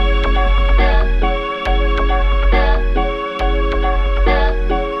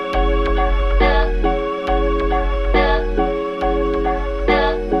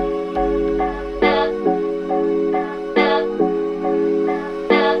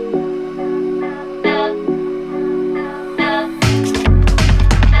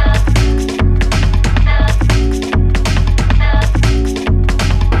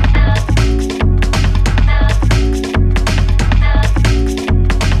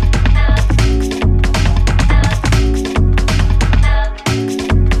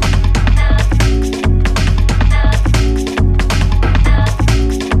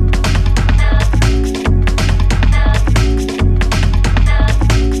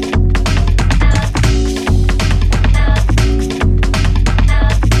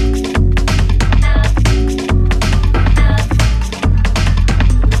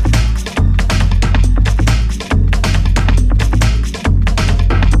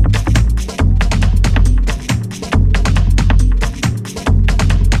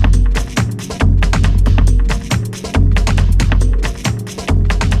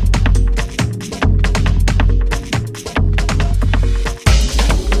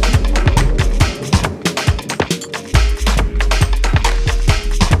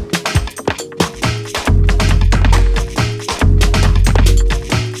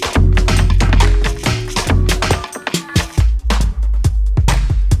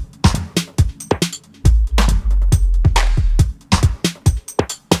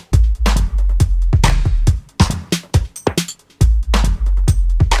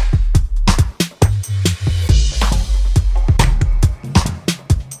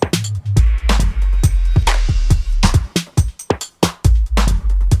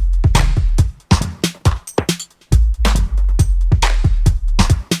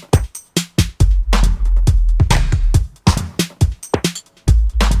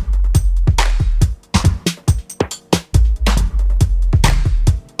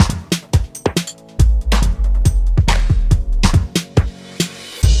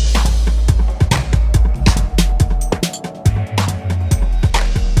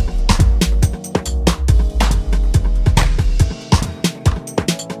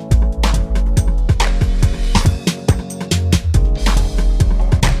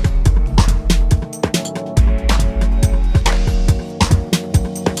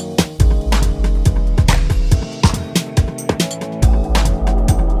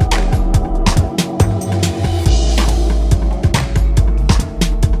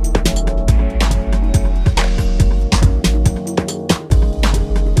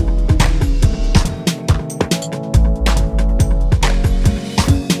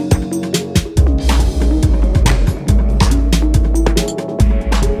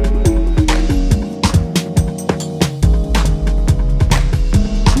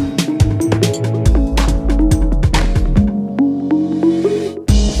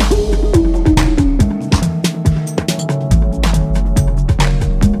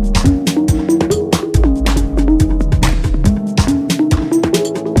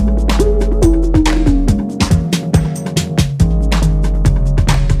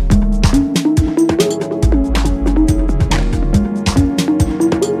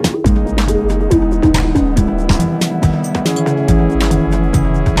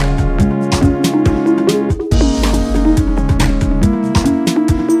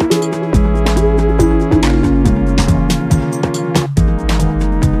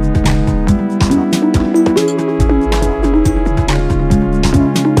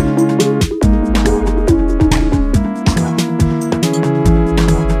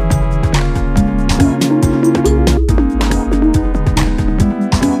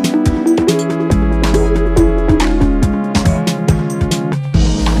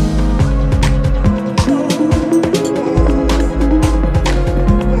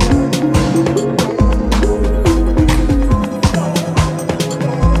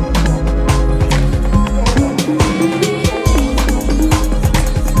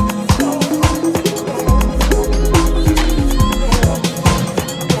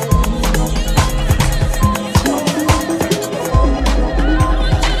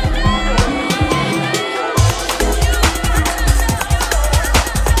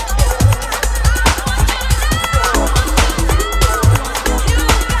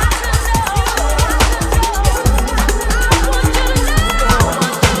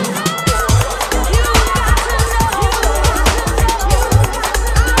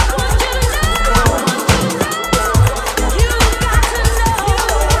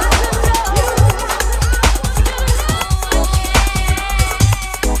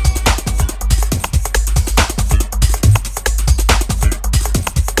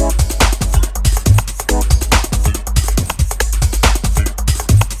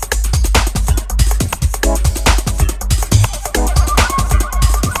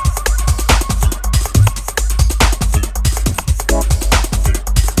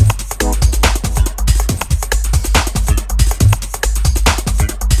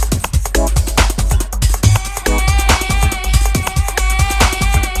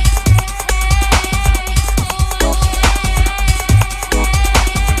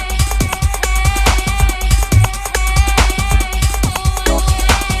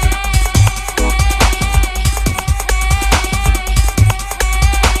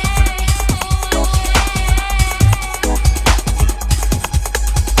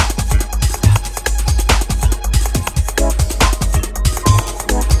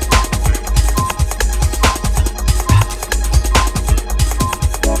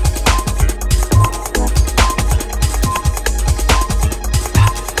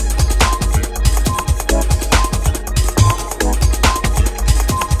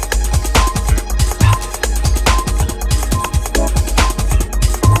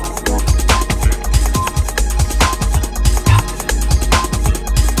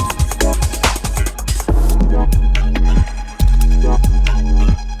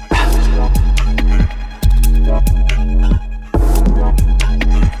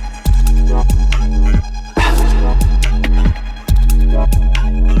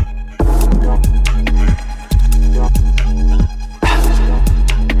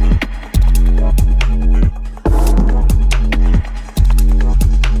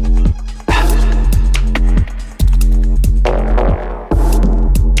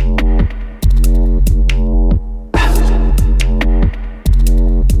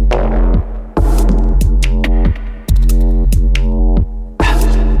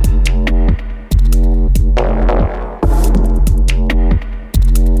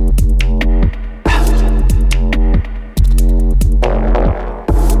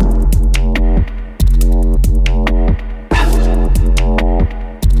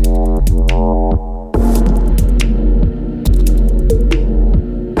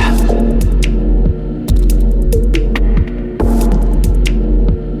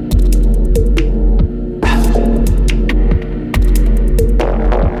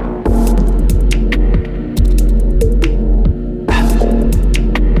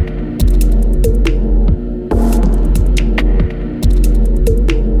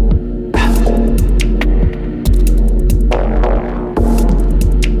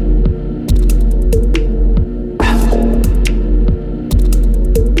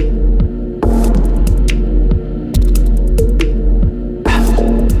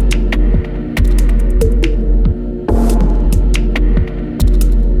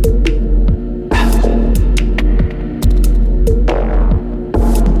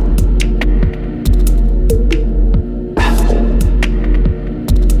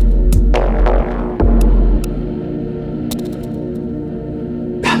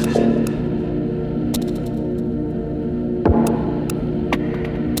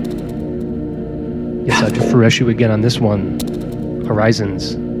 to Fureshu again on this one.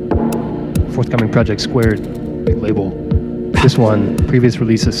 Horizons. Forthcoming project Squared. Big label. This one, previous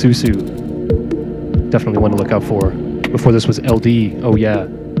release of Susu. Definitely one to look out for. Before this was LD. Oh yeah.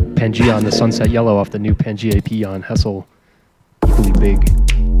 Pangea on the Sunset Yellow off the new Pangea EP on Hessel. Equally big.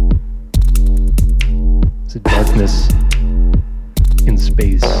 It's a darkness in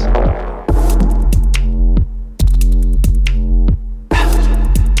space.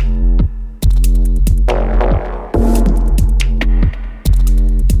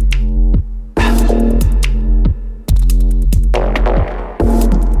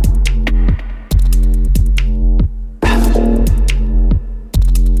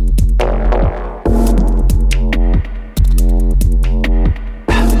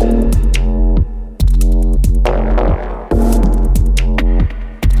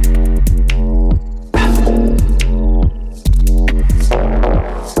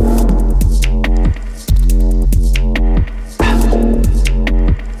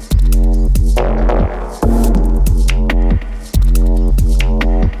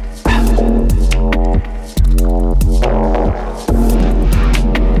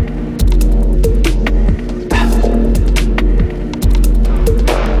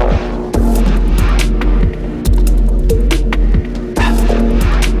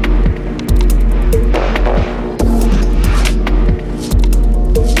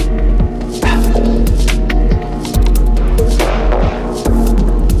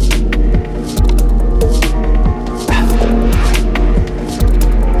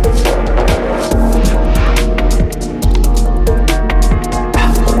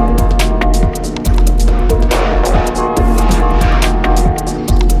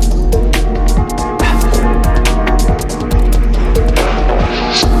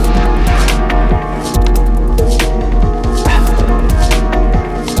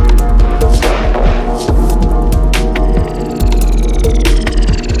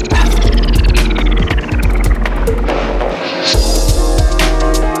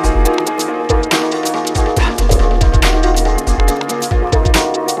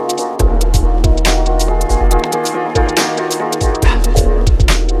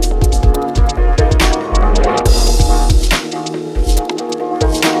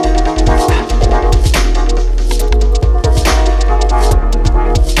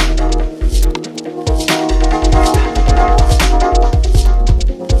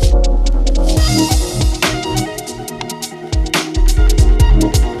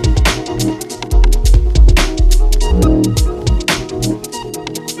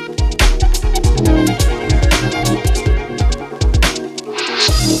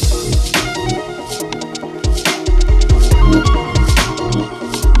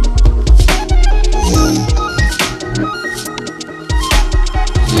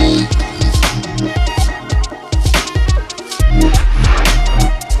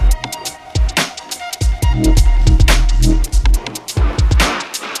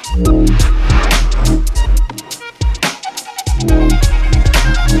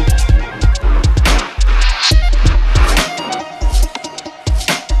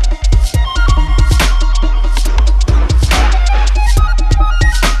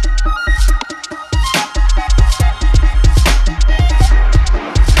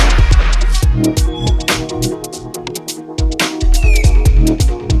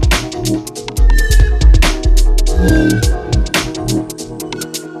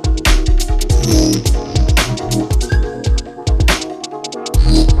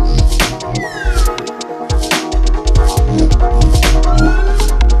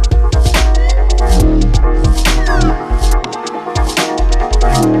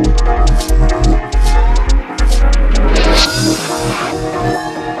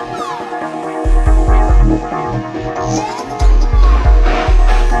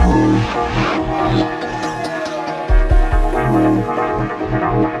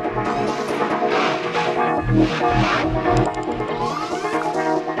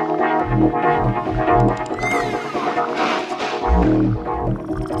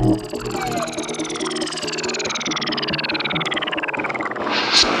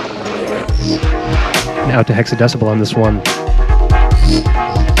 And out to Hexadecibel on this one.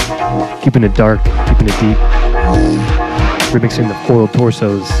 Keeping it dark, keeping it deep. Remixing the Foil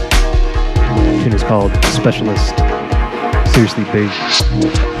Torsos. The tune is called Specialist. Seriously big.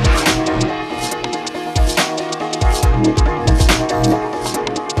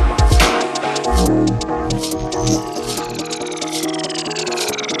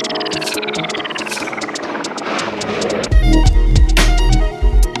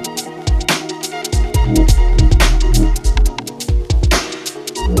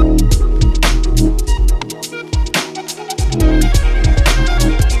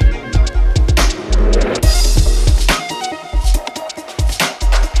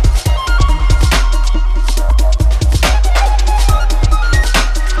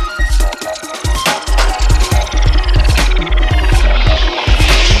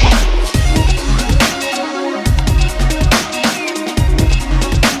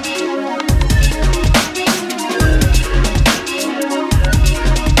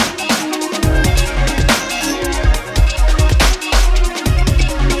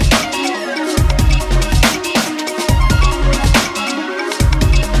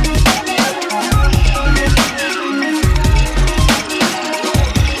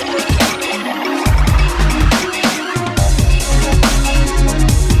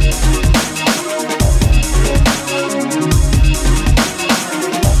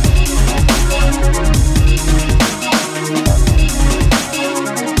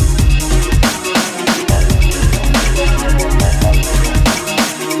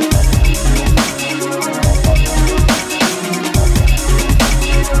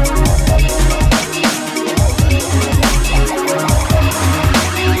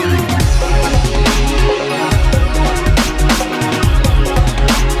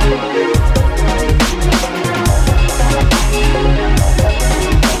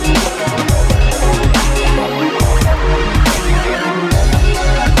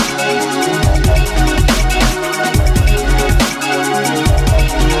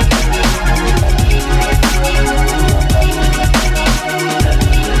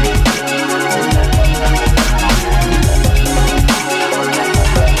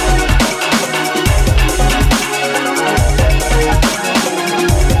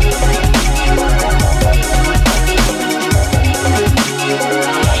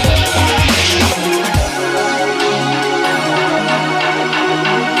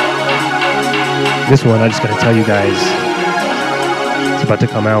 This one, I just gotta tell you guys, it's about to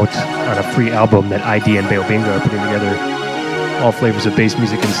come out on a free album that ID and Beobinga are putting together. All flavors of bass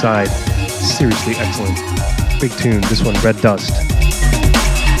music inside. Seriously excellent. Big tune. This one, Red Dust.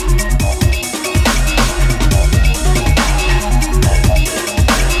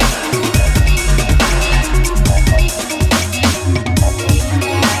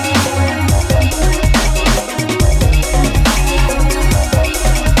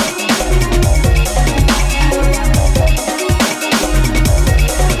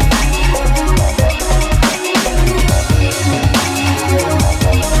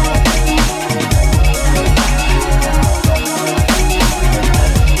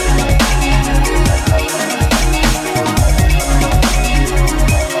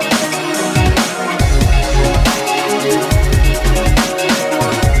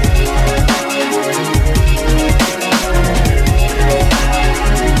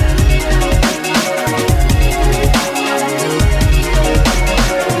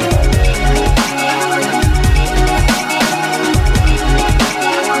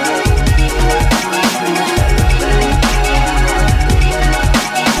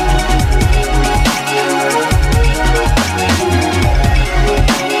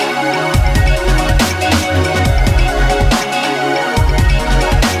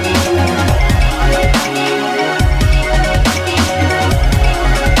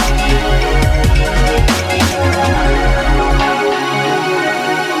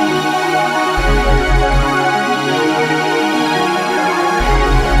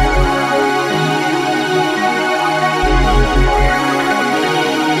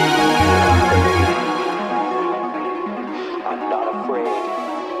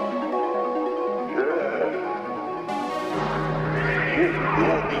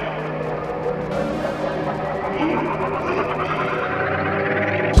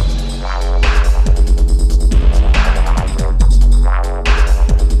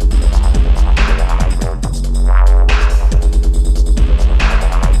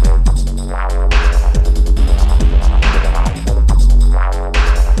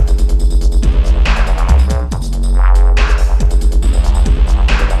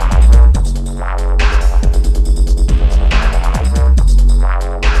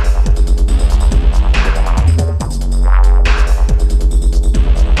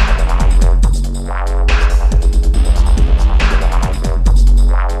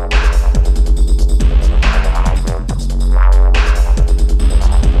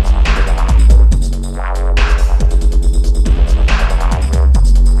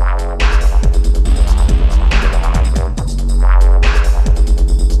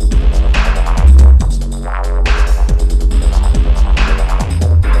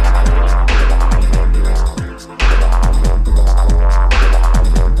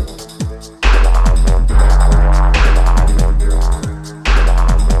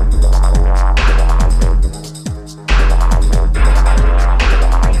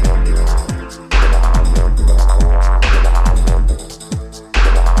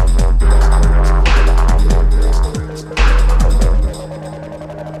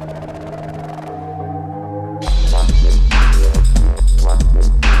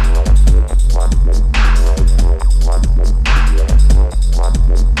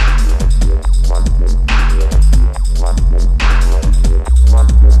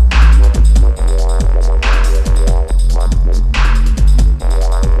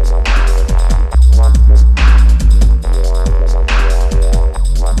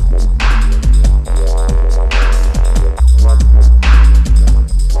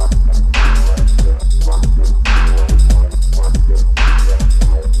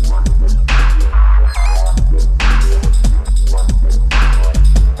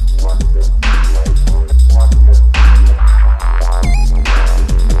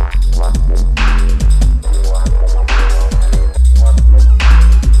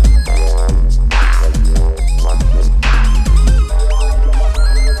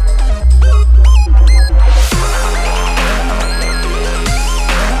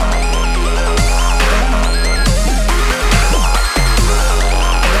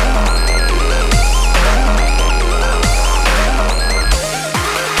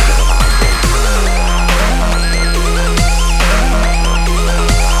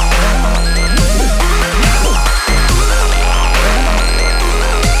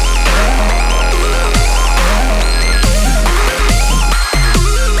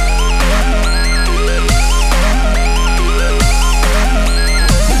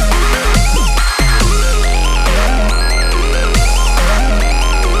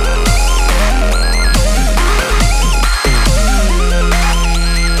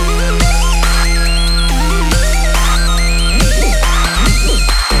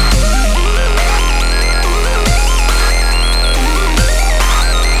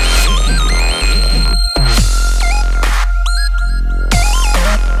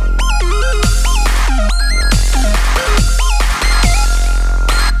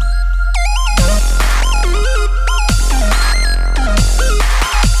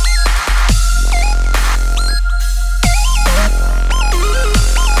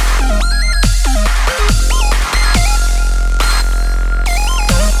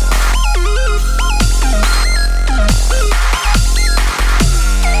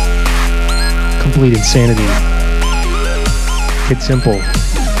 complete insanity. Kid Simple,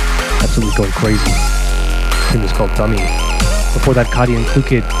 absolutely going crazy. The tune is called Dummy. Before that, Kadi and Clue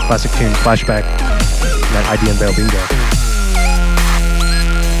Kid, classic tune, Flashback, and that IDM Bell Bingo.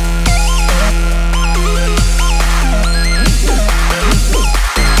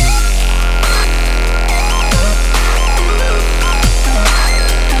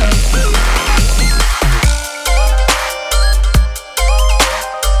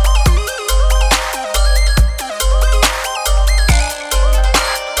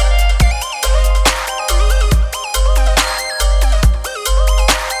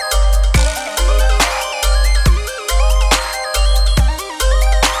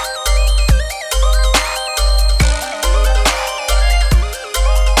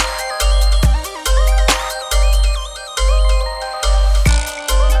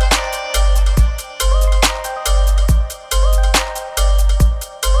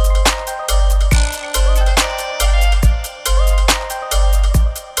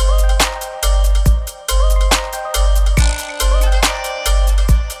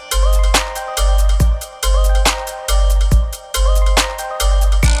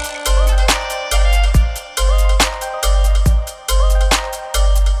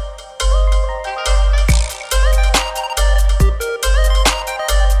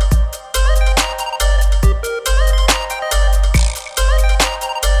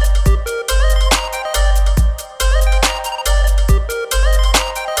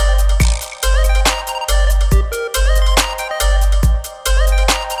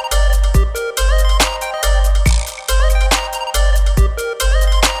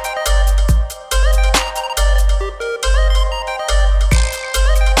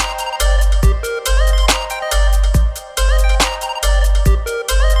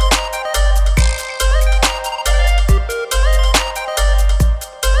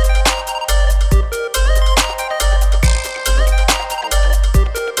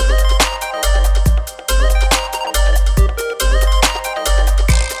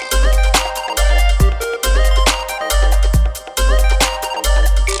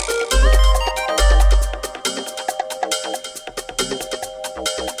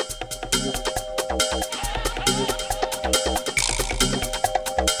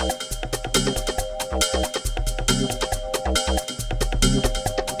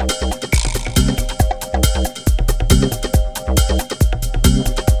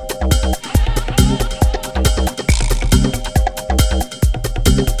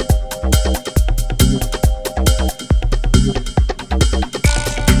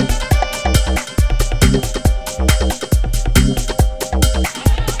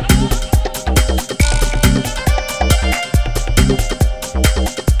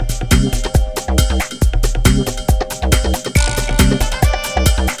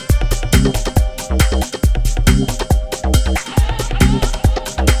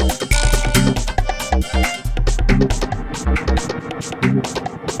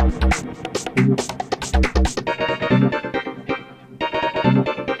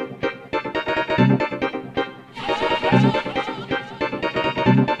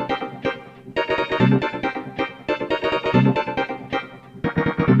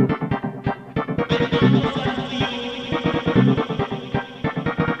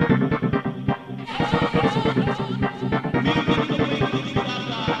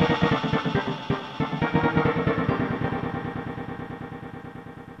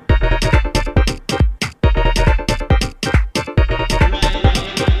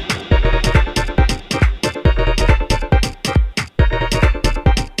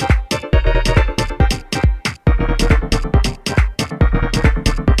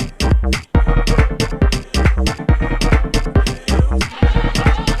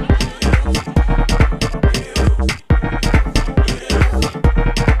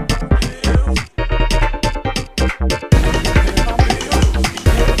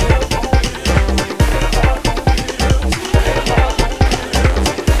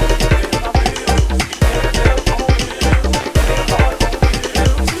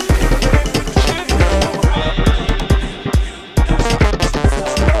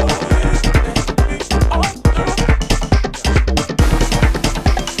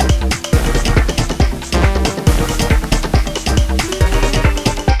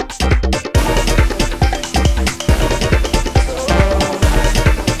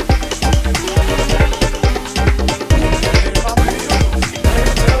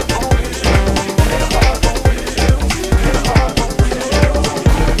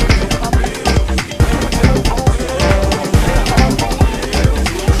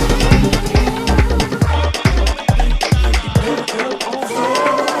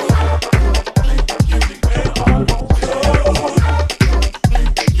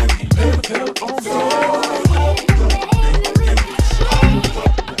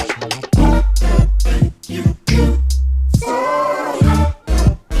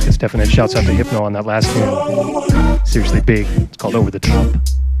 Definite shouts out to Hypno on that last tune. Seriously big. It's called Over the Top.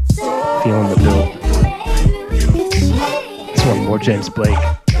 Feeling the build. This one more James Blake.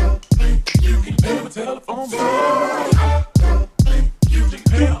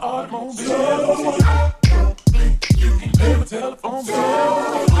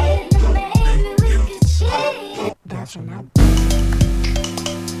 That's when I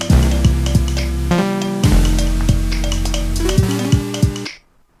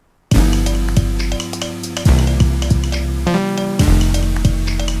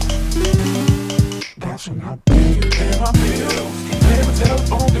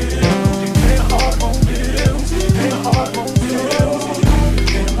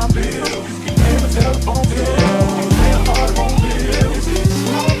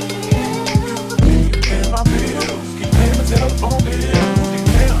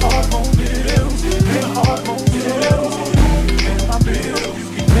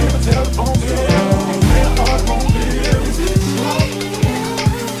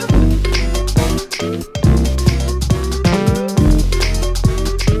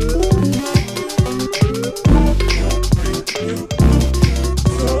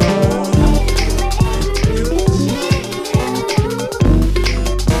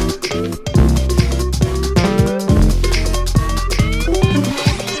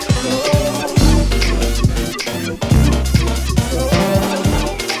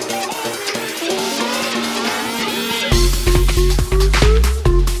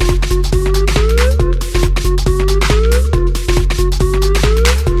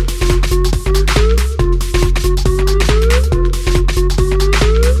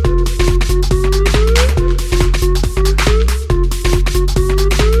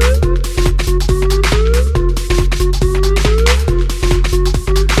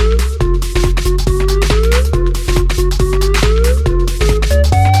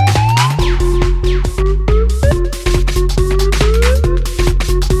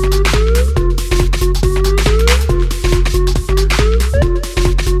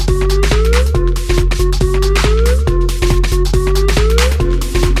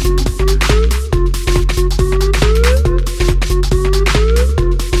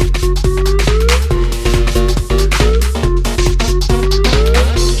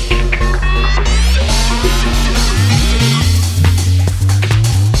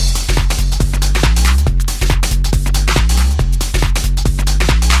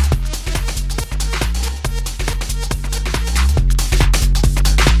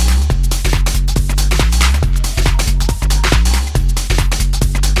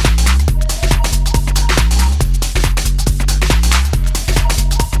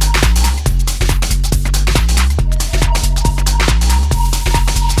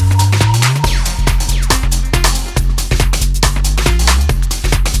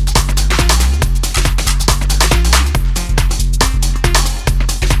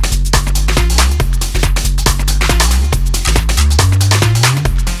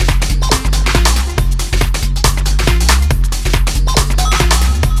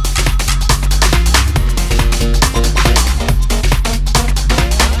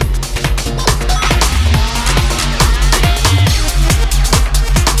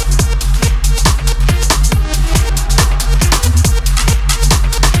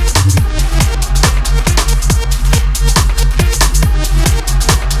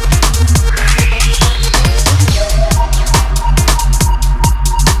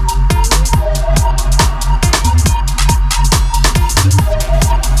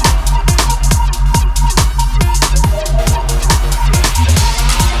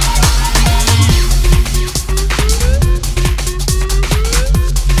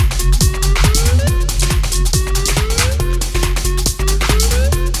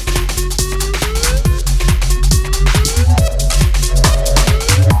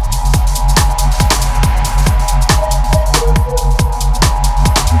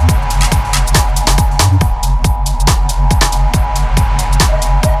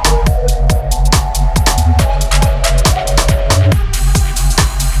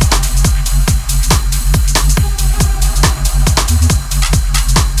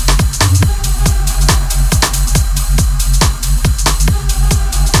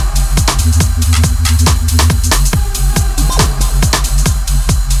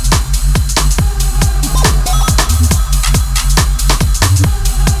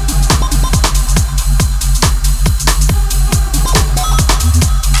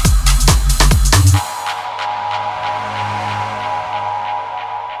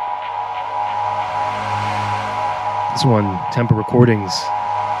This one, Temper Recordings,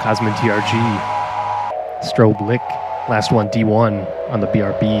 Cosmin TRG, Strobe Lick, Last one, D1 on the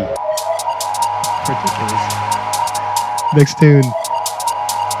BRB. Ridiculous. Next tune,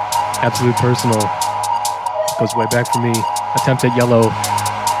 Absolute Personal. Goes way back for me. Attempt at Yellow.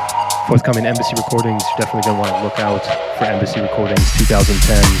 Forthcoming Embassy Recordings. You're definitely going to want to look out for Embassy Recordings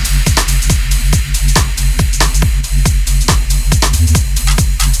 2010.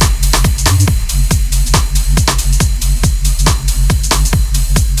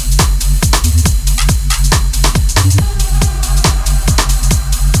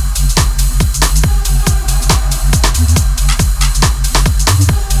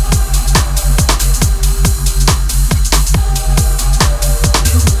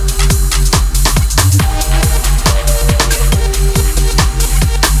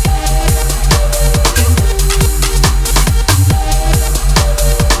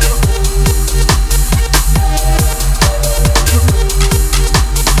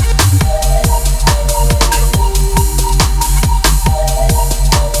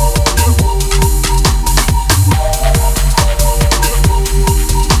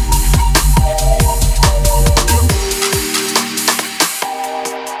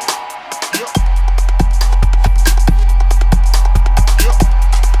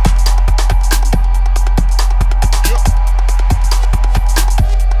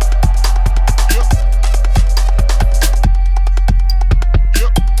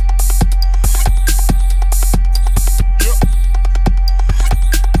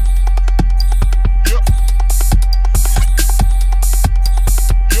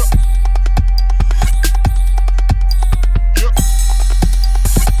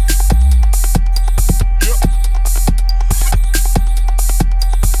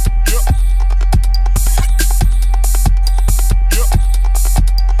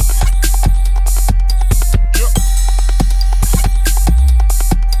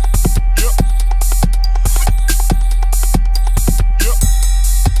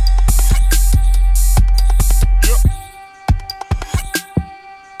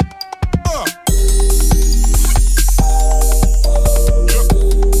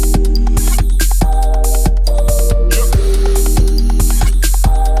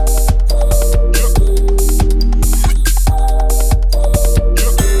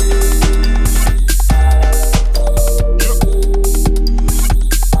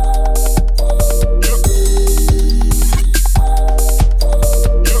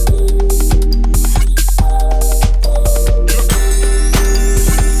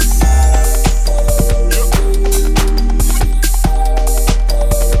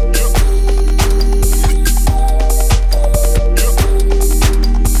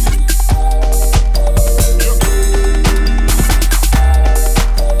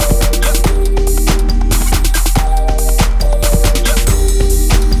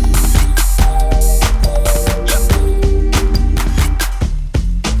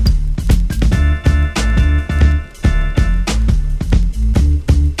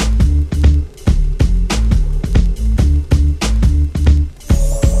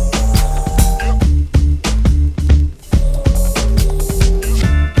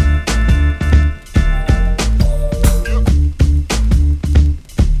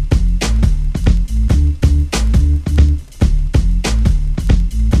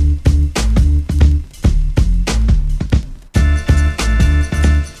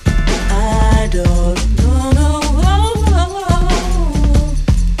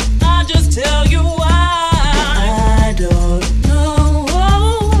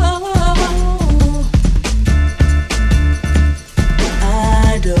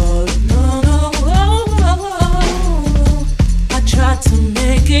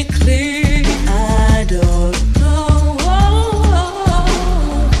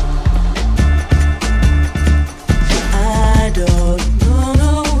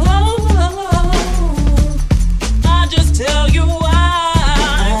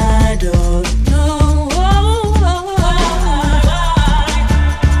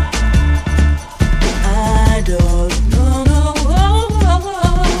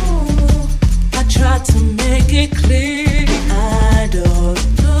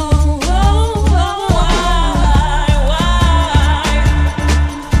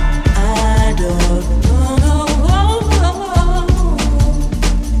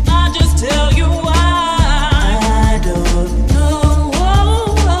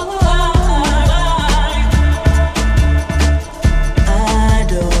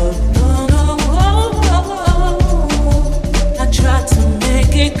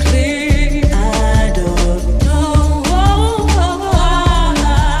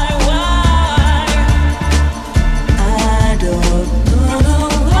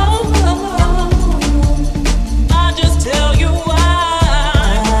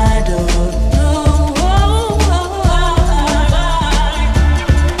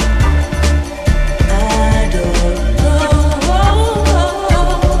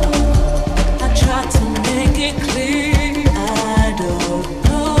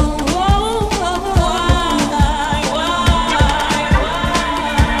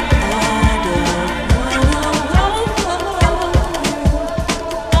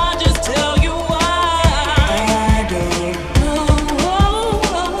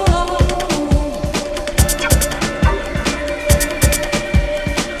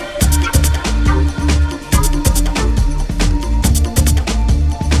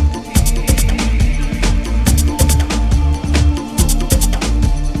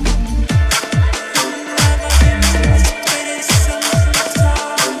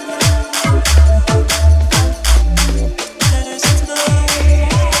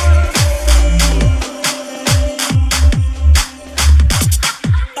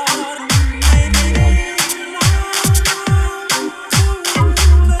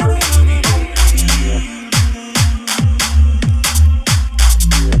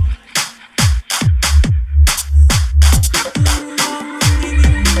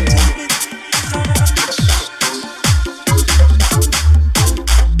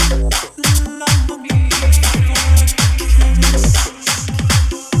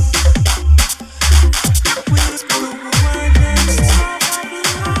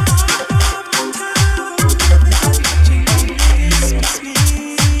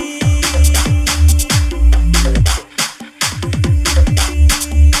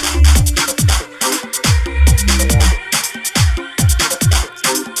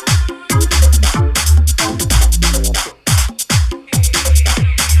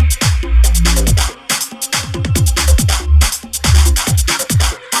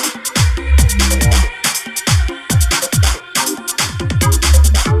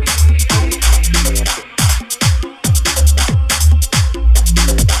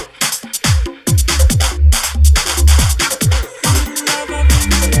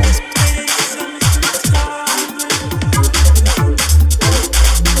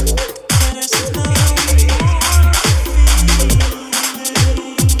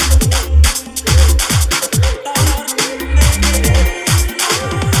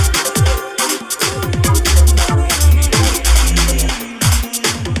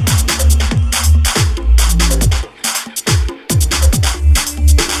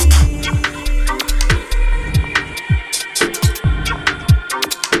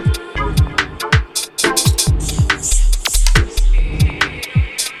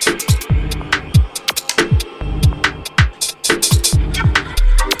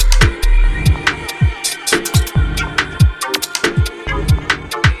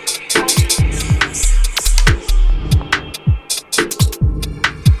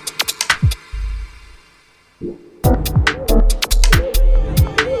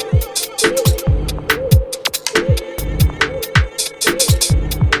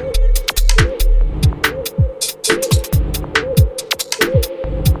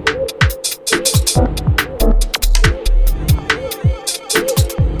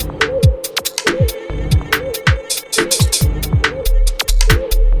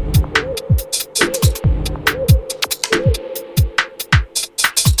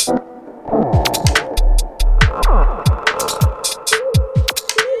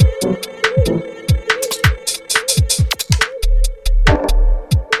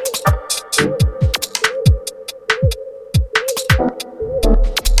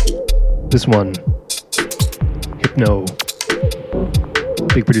 This one, Hypno.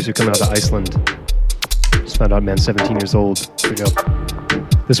 Big producer coming out of Iceland. Just found out, man, 17 years old. Big up.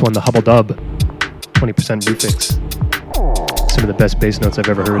 This one, the Hubble Dub, 20% refix. Some of the best bass notes I've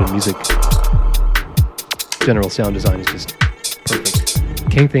ever heard in music. General sound design is just perfect.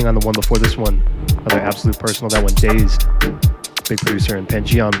 King Thing on the one before this one, another absolute personal. That one, Dazed. Big producer, and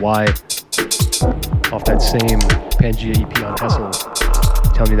Pangea on Y off that same Pangea EP on Hessel.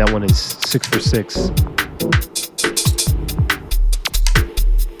 Telling you that one is 6 for 6.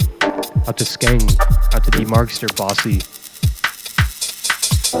 Out to Skeng, out to D Markster, Bossy,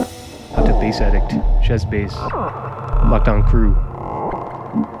 out to Bass Addict, Chez Bass, Lockdown Crew.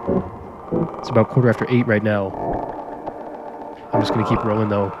 It's about 8:15 right now. I'm just gonna keep rolling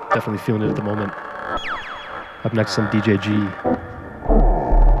though, definitely feeling it at the moment. Up next, some DJ G.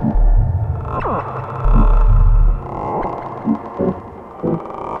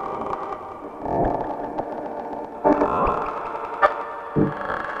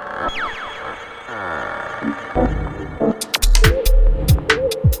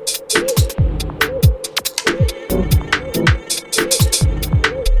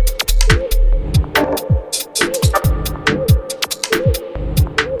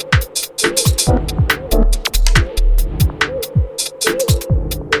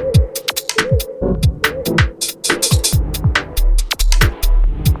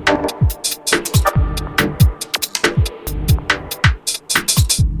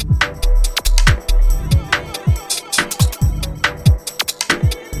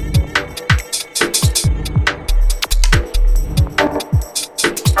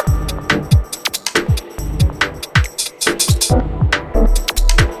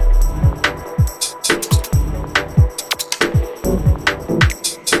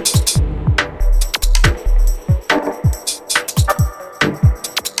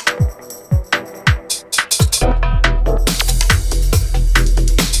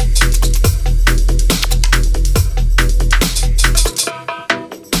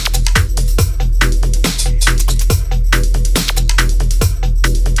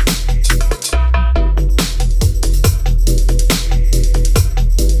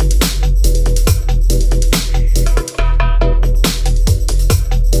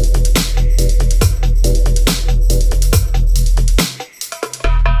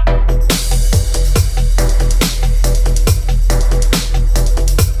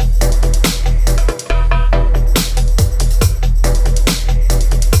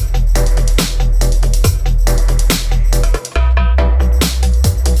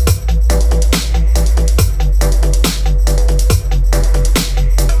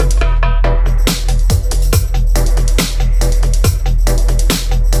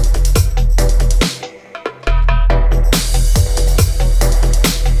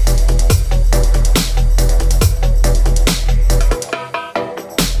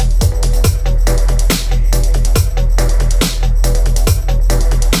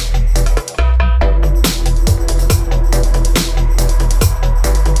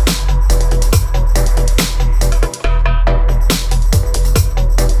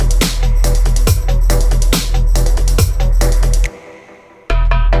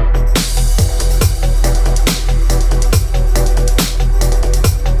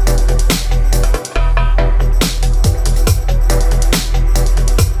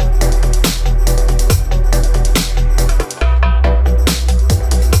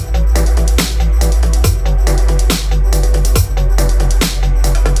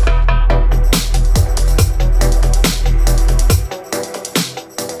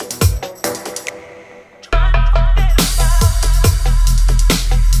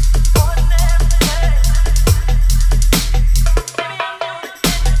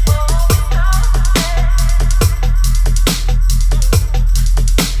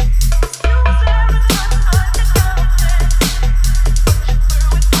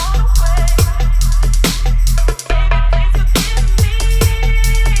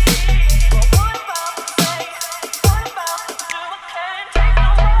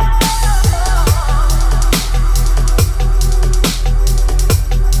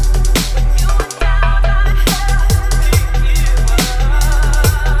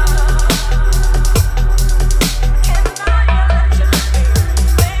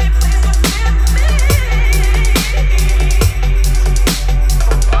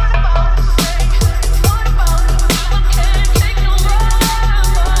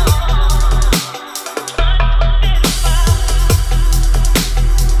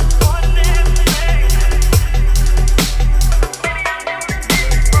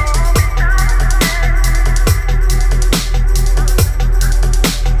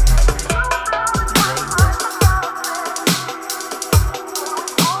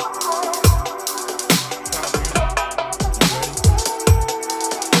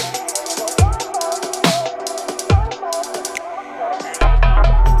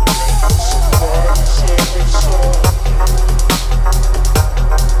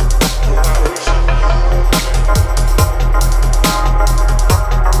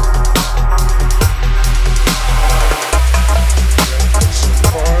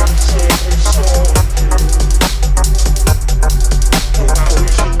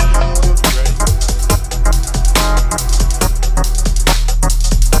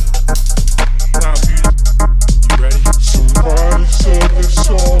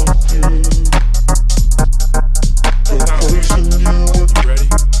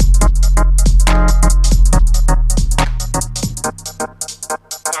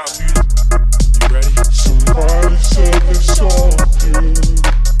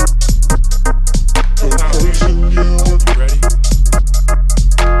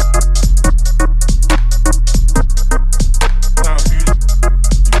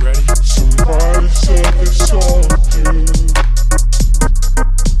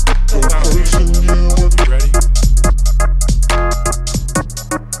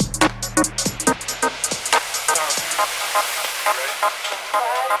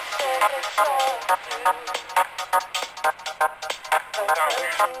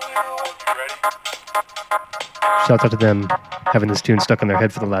 Shouts out to them having this tune stuck in their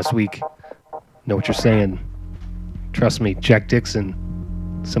head for the last week. Know what you're saying. Trust me, Jack Dixon.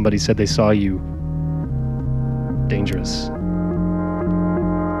 Somebody said they saw you. Dangerous.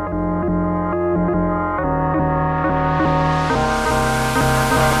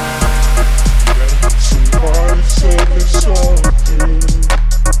 Somebody said they saw you.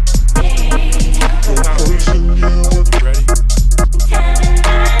 The person you were ready.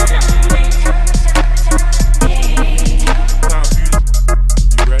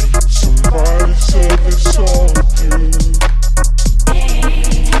 Somebody said they saw you.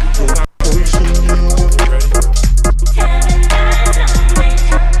 The person you were ready.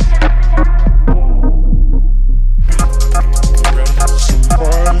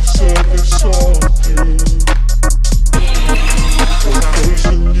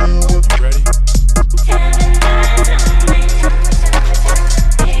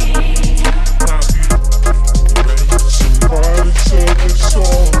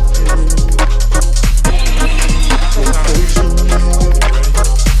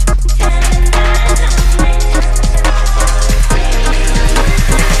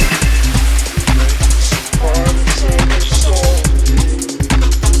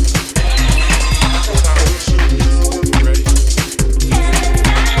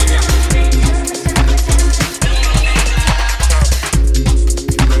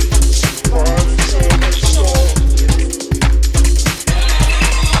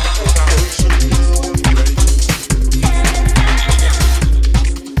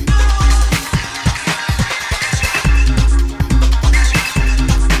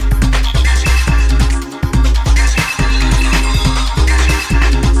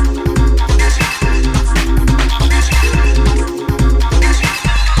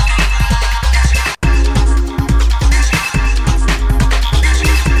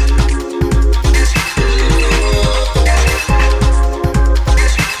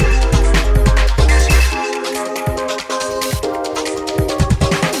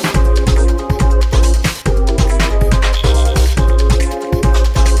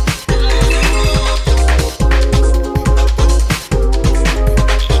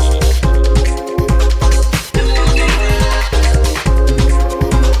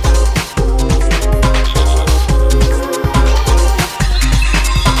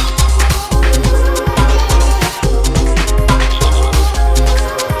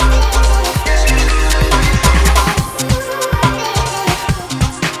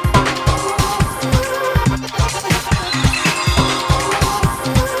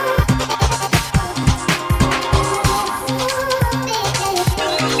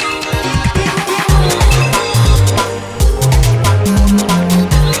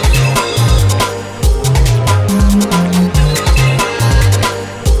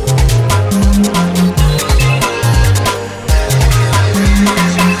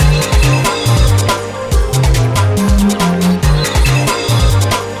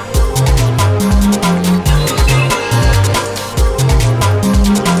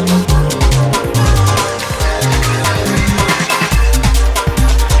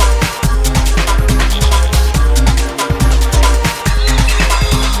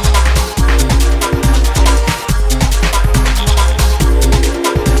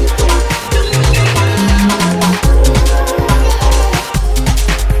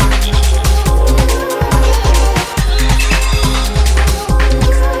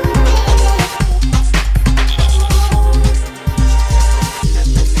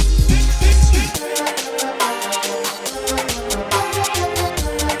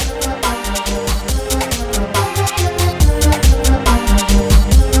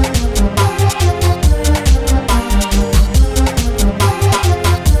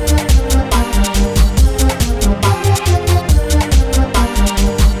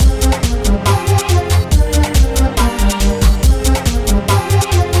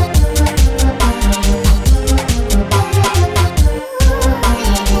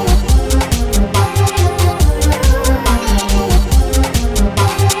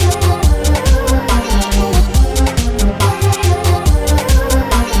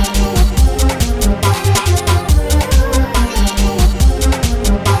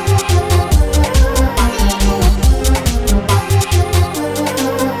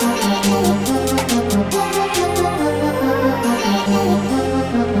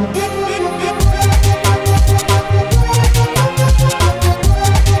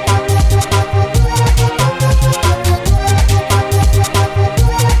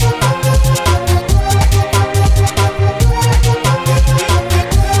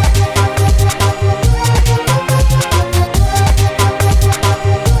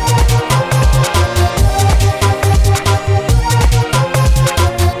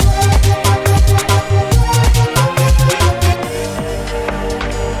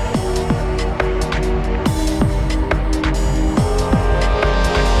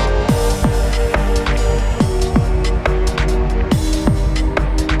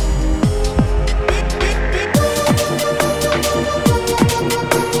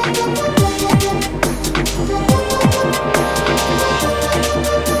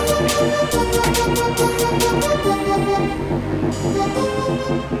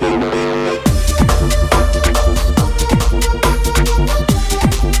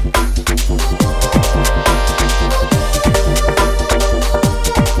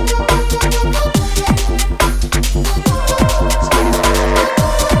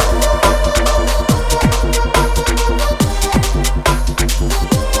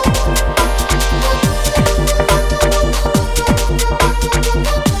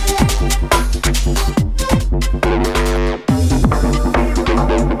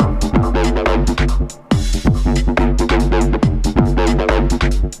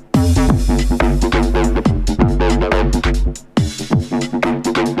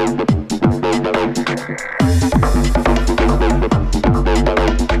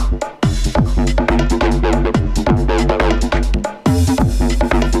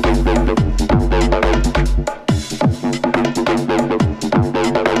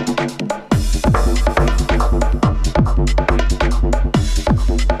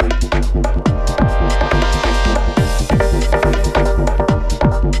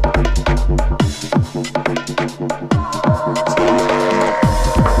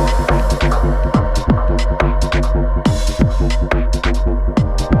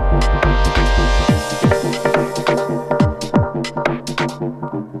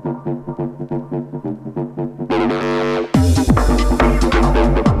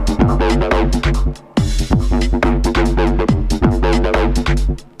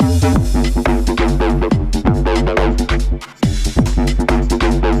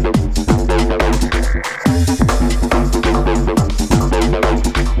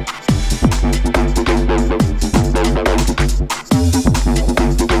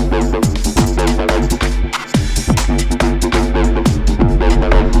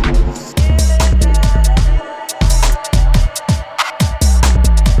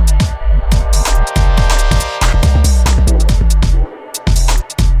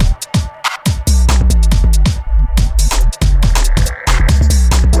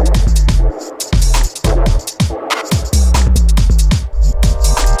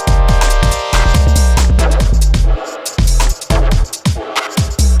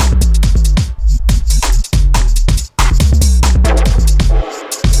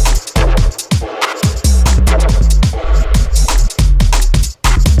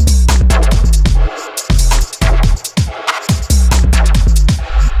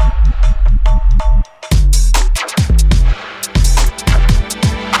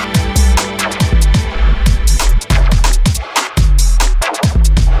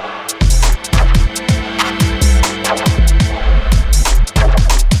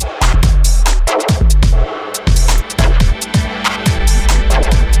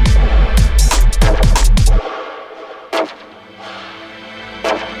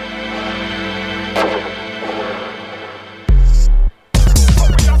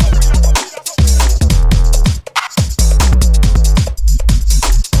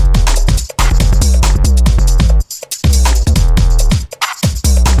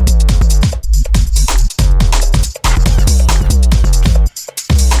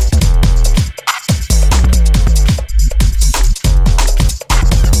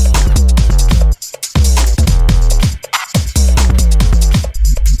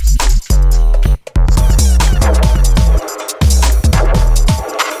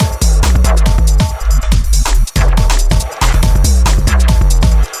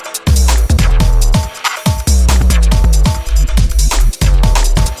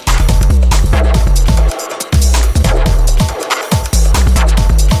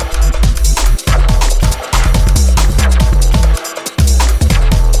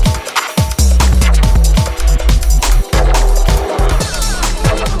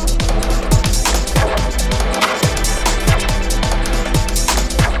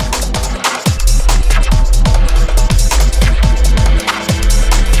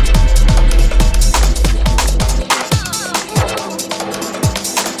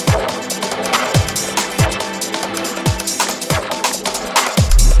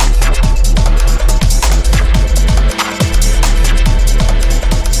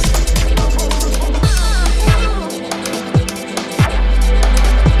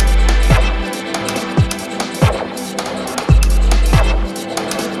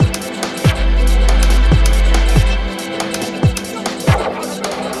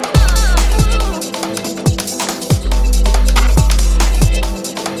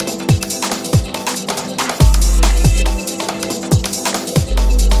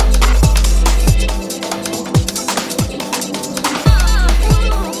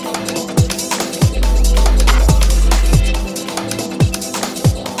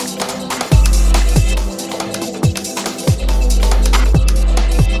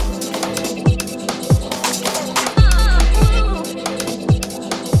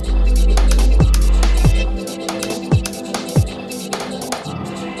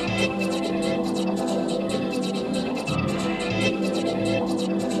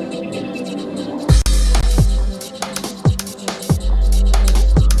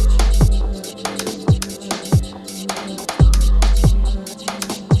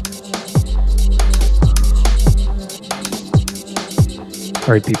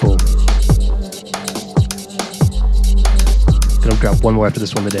 Alright, people. Gonna drop one more after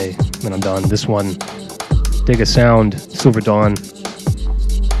this one today, then I'm done. This one, Dig a Sound, Silver Dawn.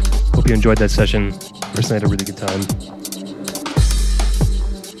 Hope you enjoyed that session. Personally, I had a really good time.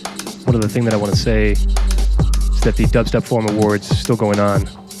 One other thing that I want to say is that the Dubstep Forum Awards are still going on.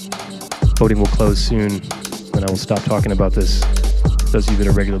 Voting will close soon, and I will stop talking about this. Those of you that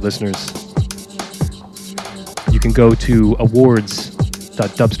are regular listeners. You can go to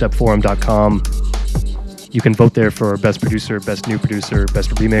awards.dubstepforum.com. You can vote there for best producer, best new producer,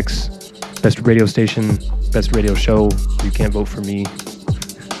 best remix, best radio station, best radio show. You can't vote for me.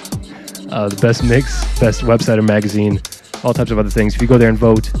 The best mix, best website or magazine, all types of other things. If you go there and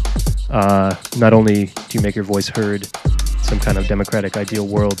vote, not only do you make your voice heard, some kind of democratic ideal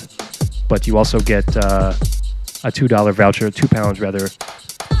world, but you also get a $2 voucher, £2 rather,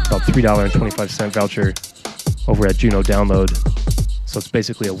 about $3.25 voucher over at Juno Download. So it's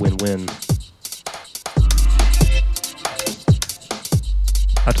basically a win-win.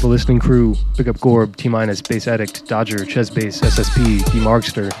 Out to the listening crew, big up Gorb, T-Minus, Bass Addict, Dodger, Ches Bass, SSP, D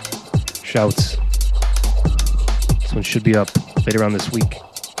Markster, Shouts. This one should be up later on this week.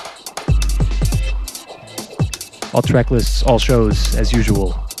 All track lists, all shows, as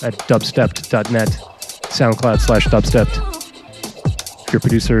usual, at dubstepped.net, SoundCloud/dubstepped. If you're a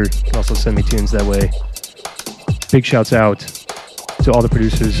producer, you can also send me tunes that way. Big shouts out to all the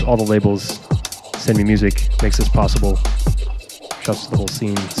producers, all the labels. Send me music, makes this possible. Shouts to the whole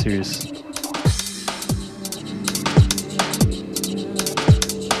scene, serious.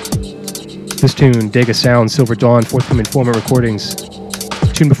 This tune, Dig a Sound, Silver Dawn, forthcoming Format Recordings.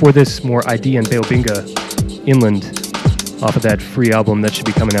 Tune before this, more ID and Beobinga, Inland, off of that free album that should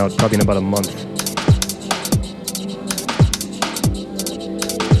be coming out probably in about a month.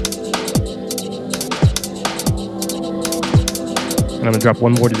 And I'm gonna drop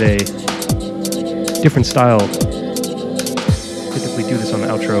one more today. Different style. Typically do this on the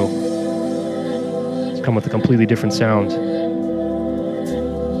outro. It's come with a completely different sound.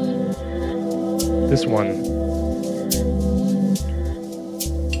 This one.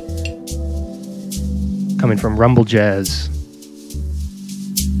 Coming from Rumble Jazz.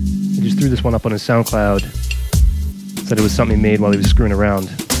 He just threw this one up on his SoundCloud. Said it was something he made while he was screwing around.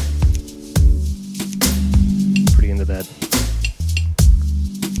 Pretty into that.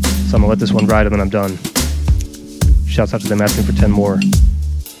 So I'm gonna let this one ride and then I'm done. Shouts out to them asking for 10 more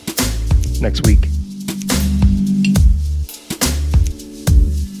next week.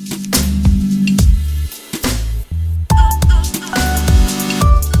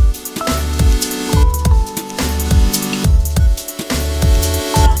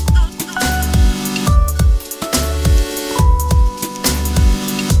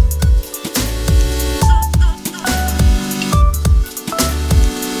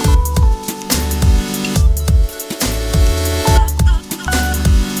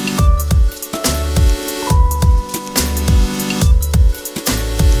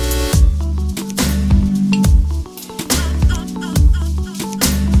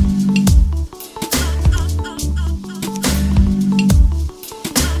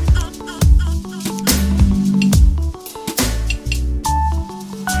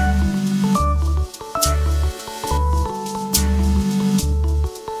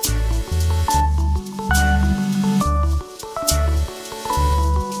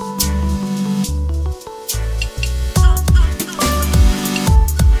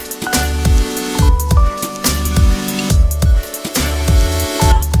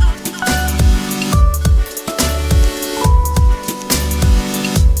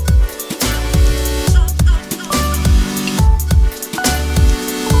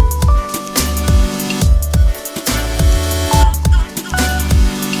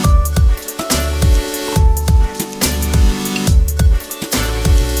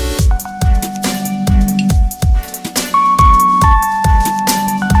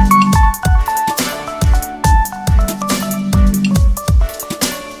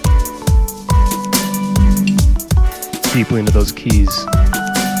 Deeply into those keys.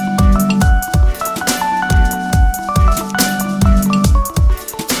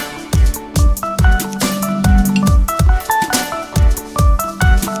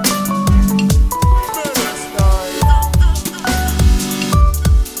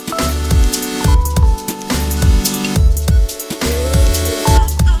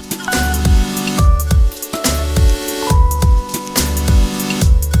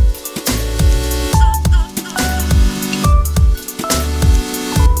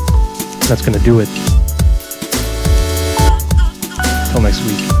 That's gonna do it. Till next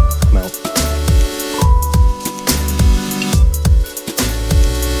week.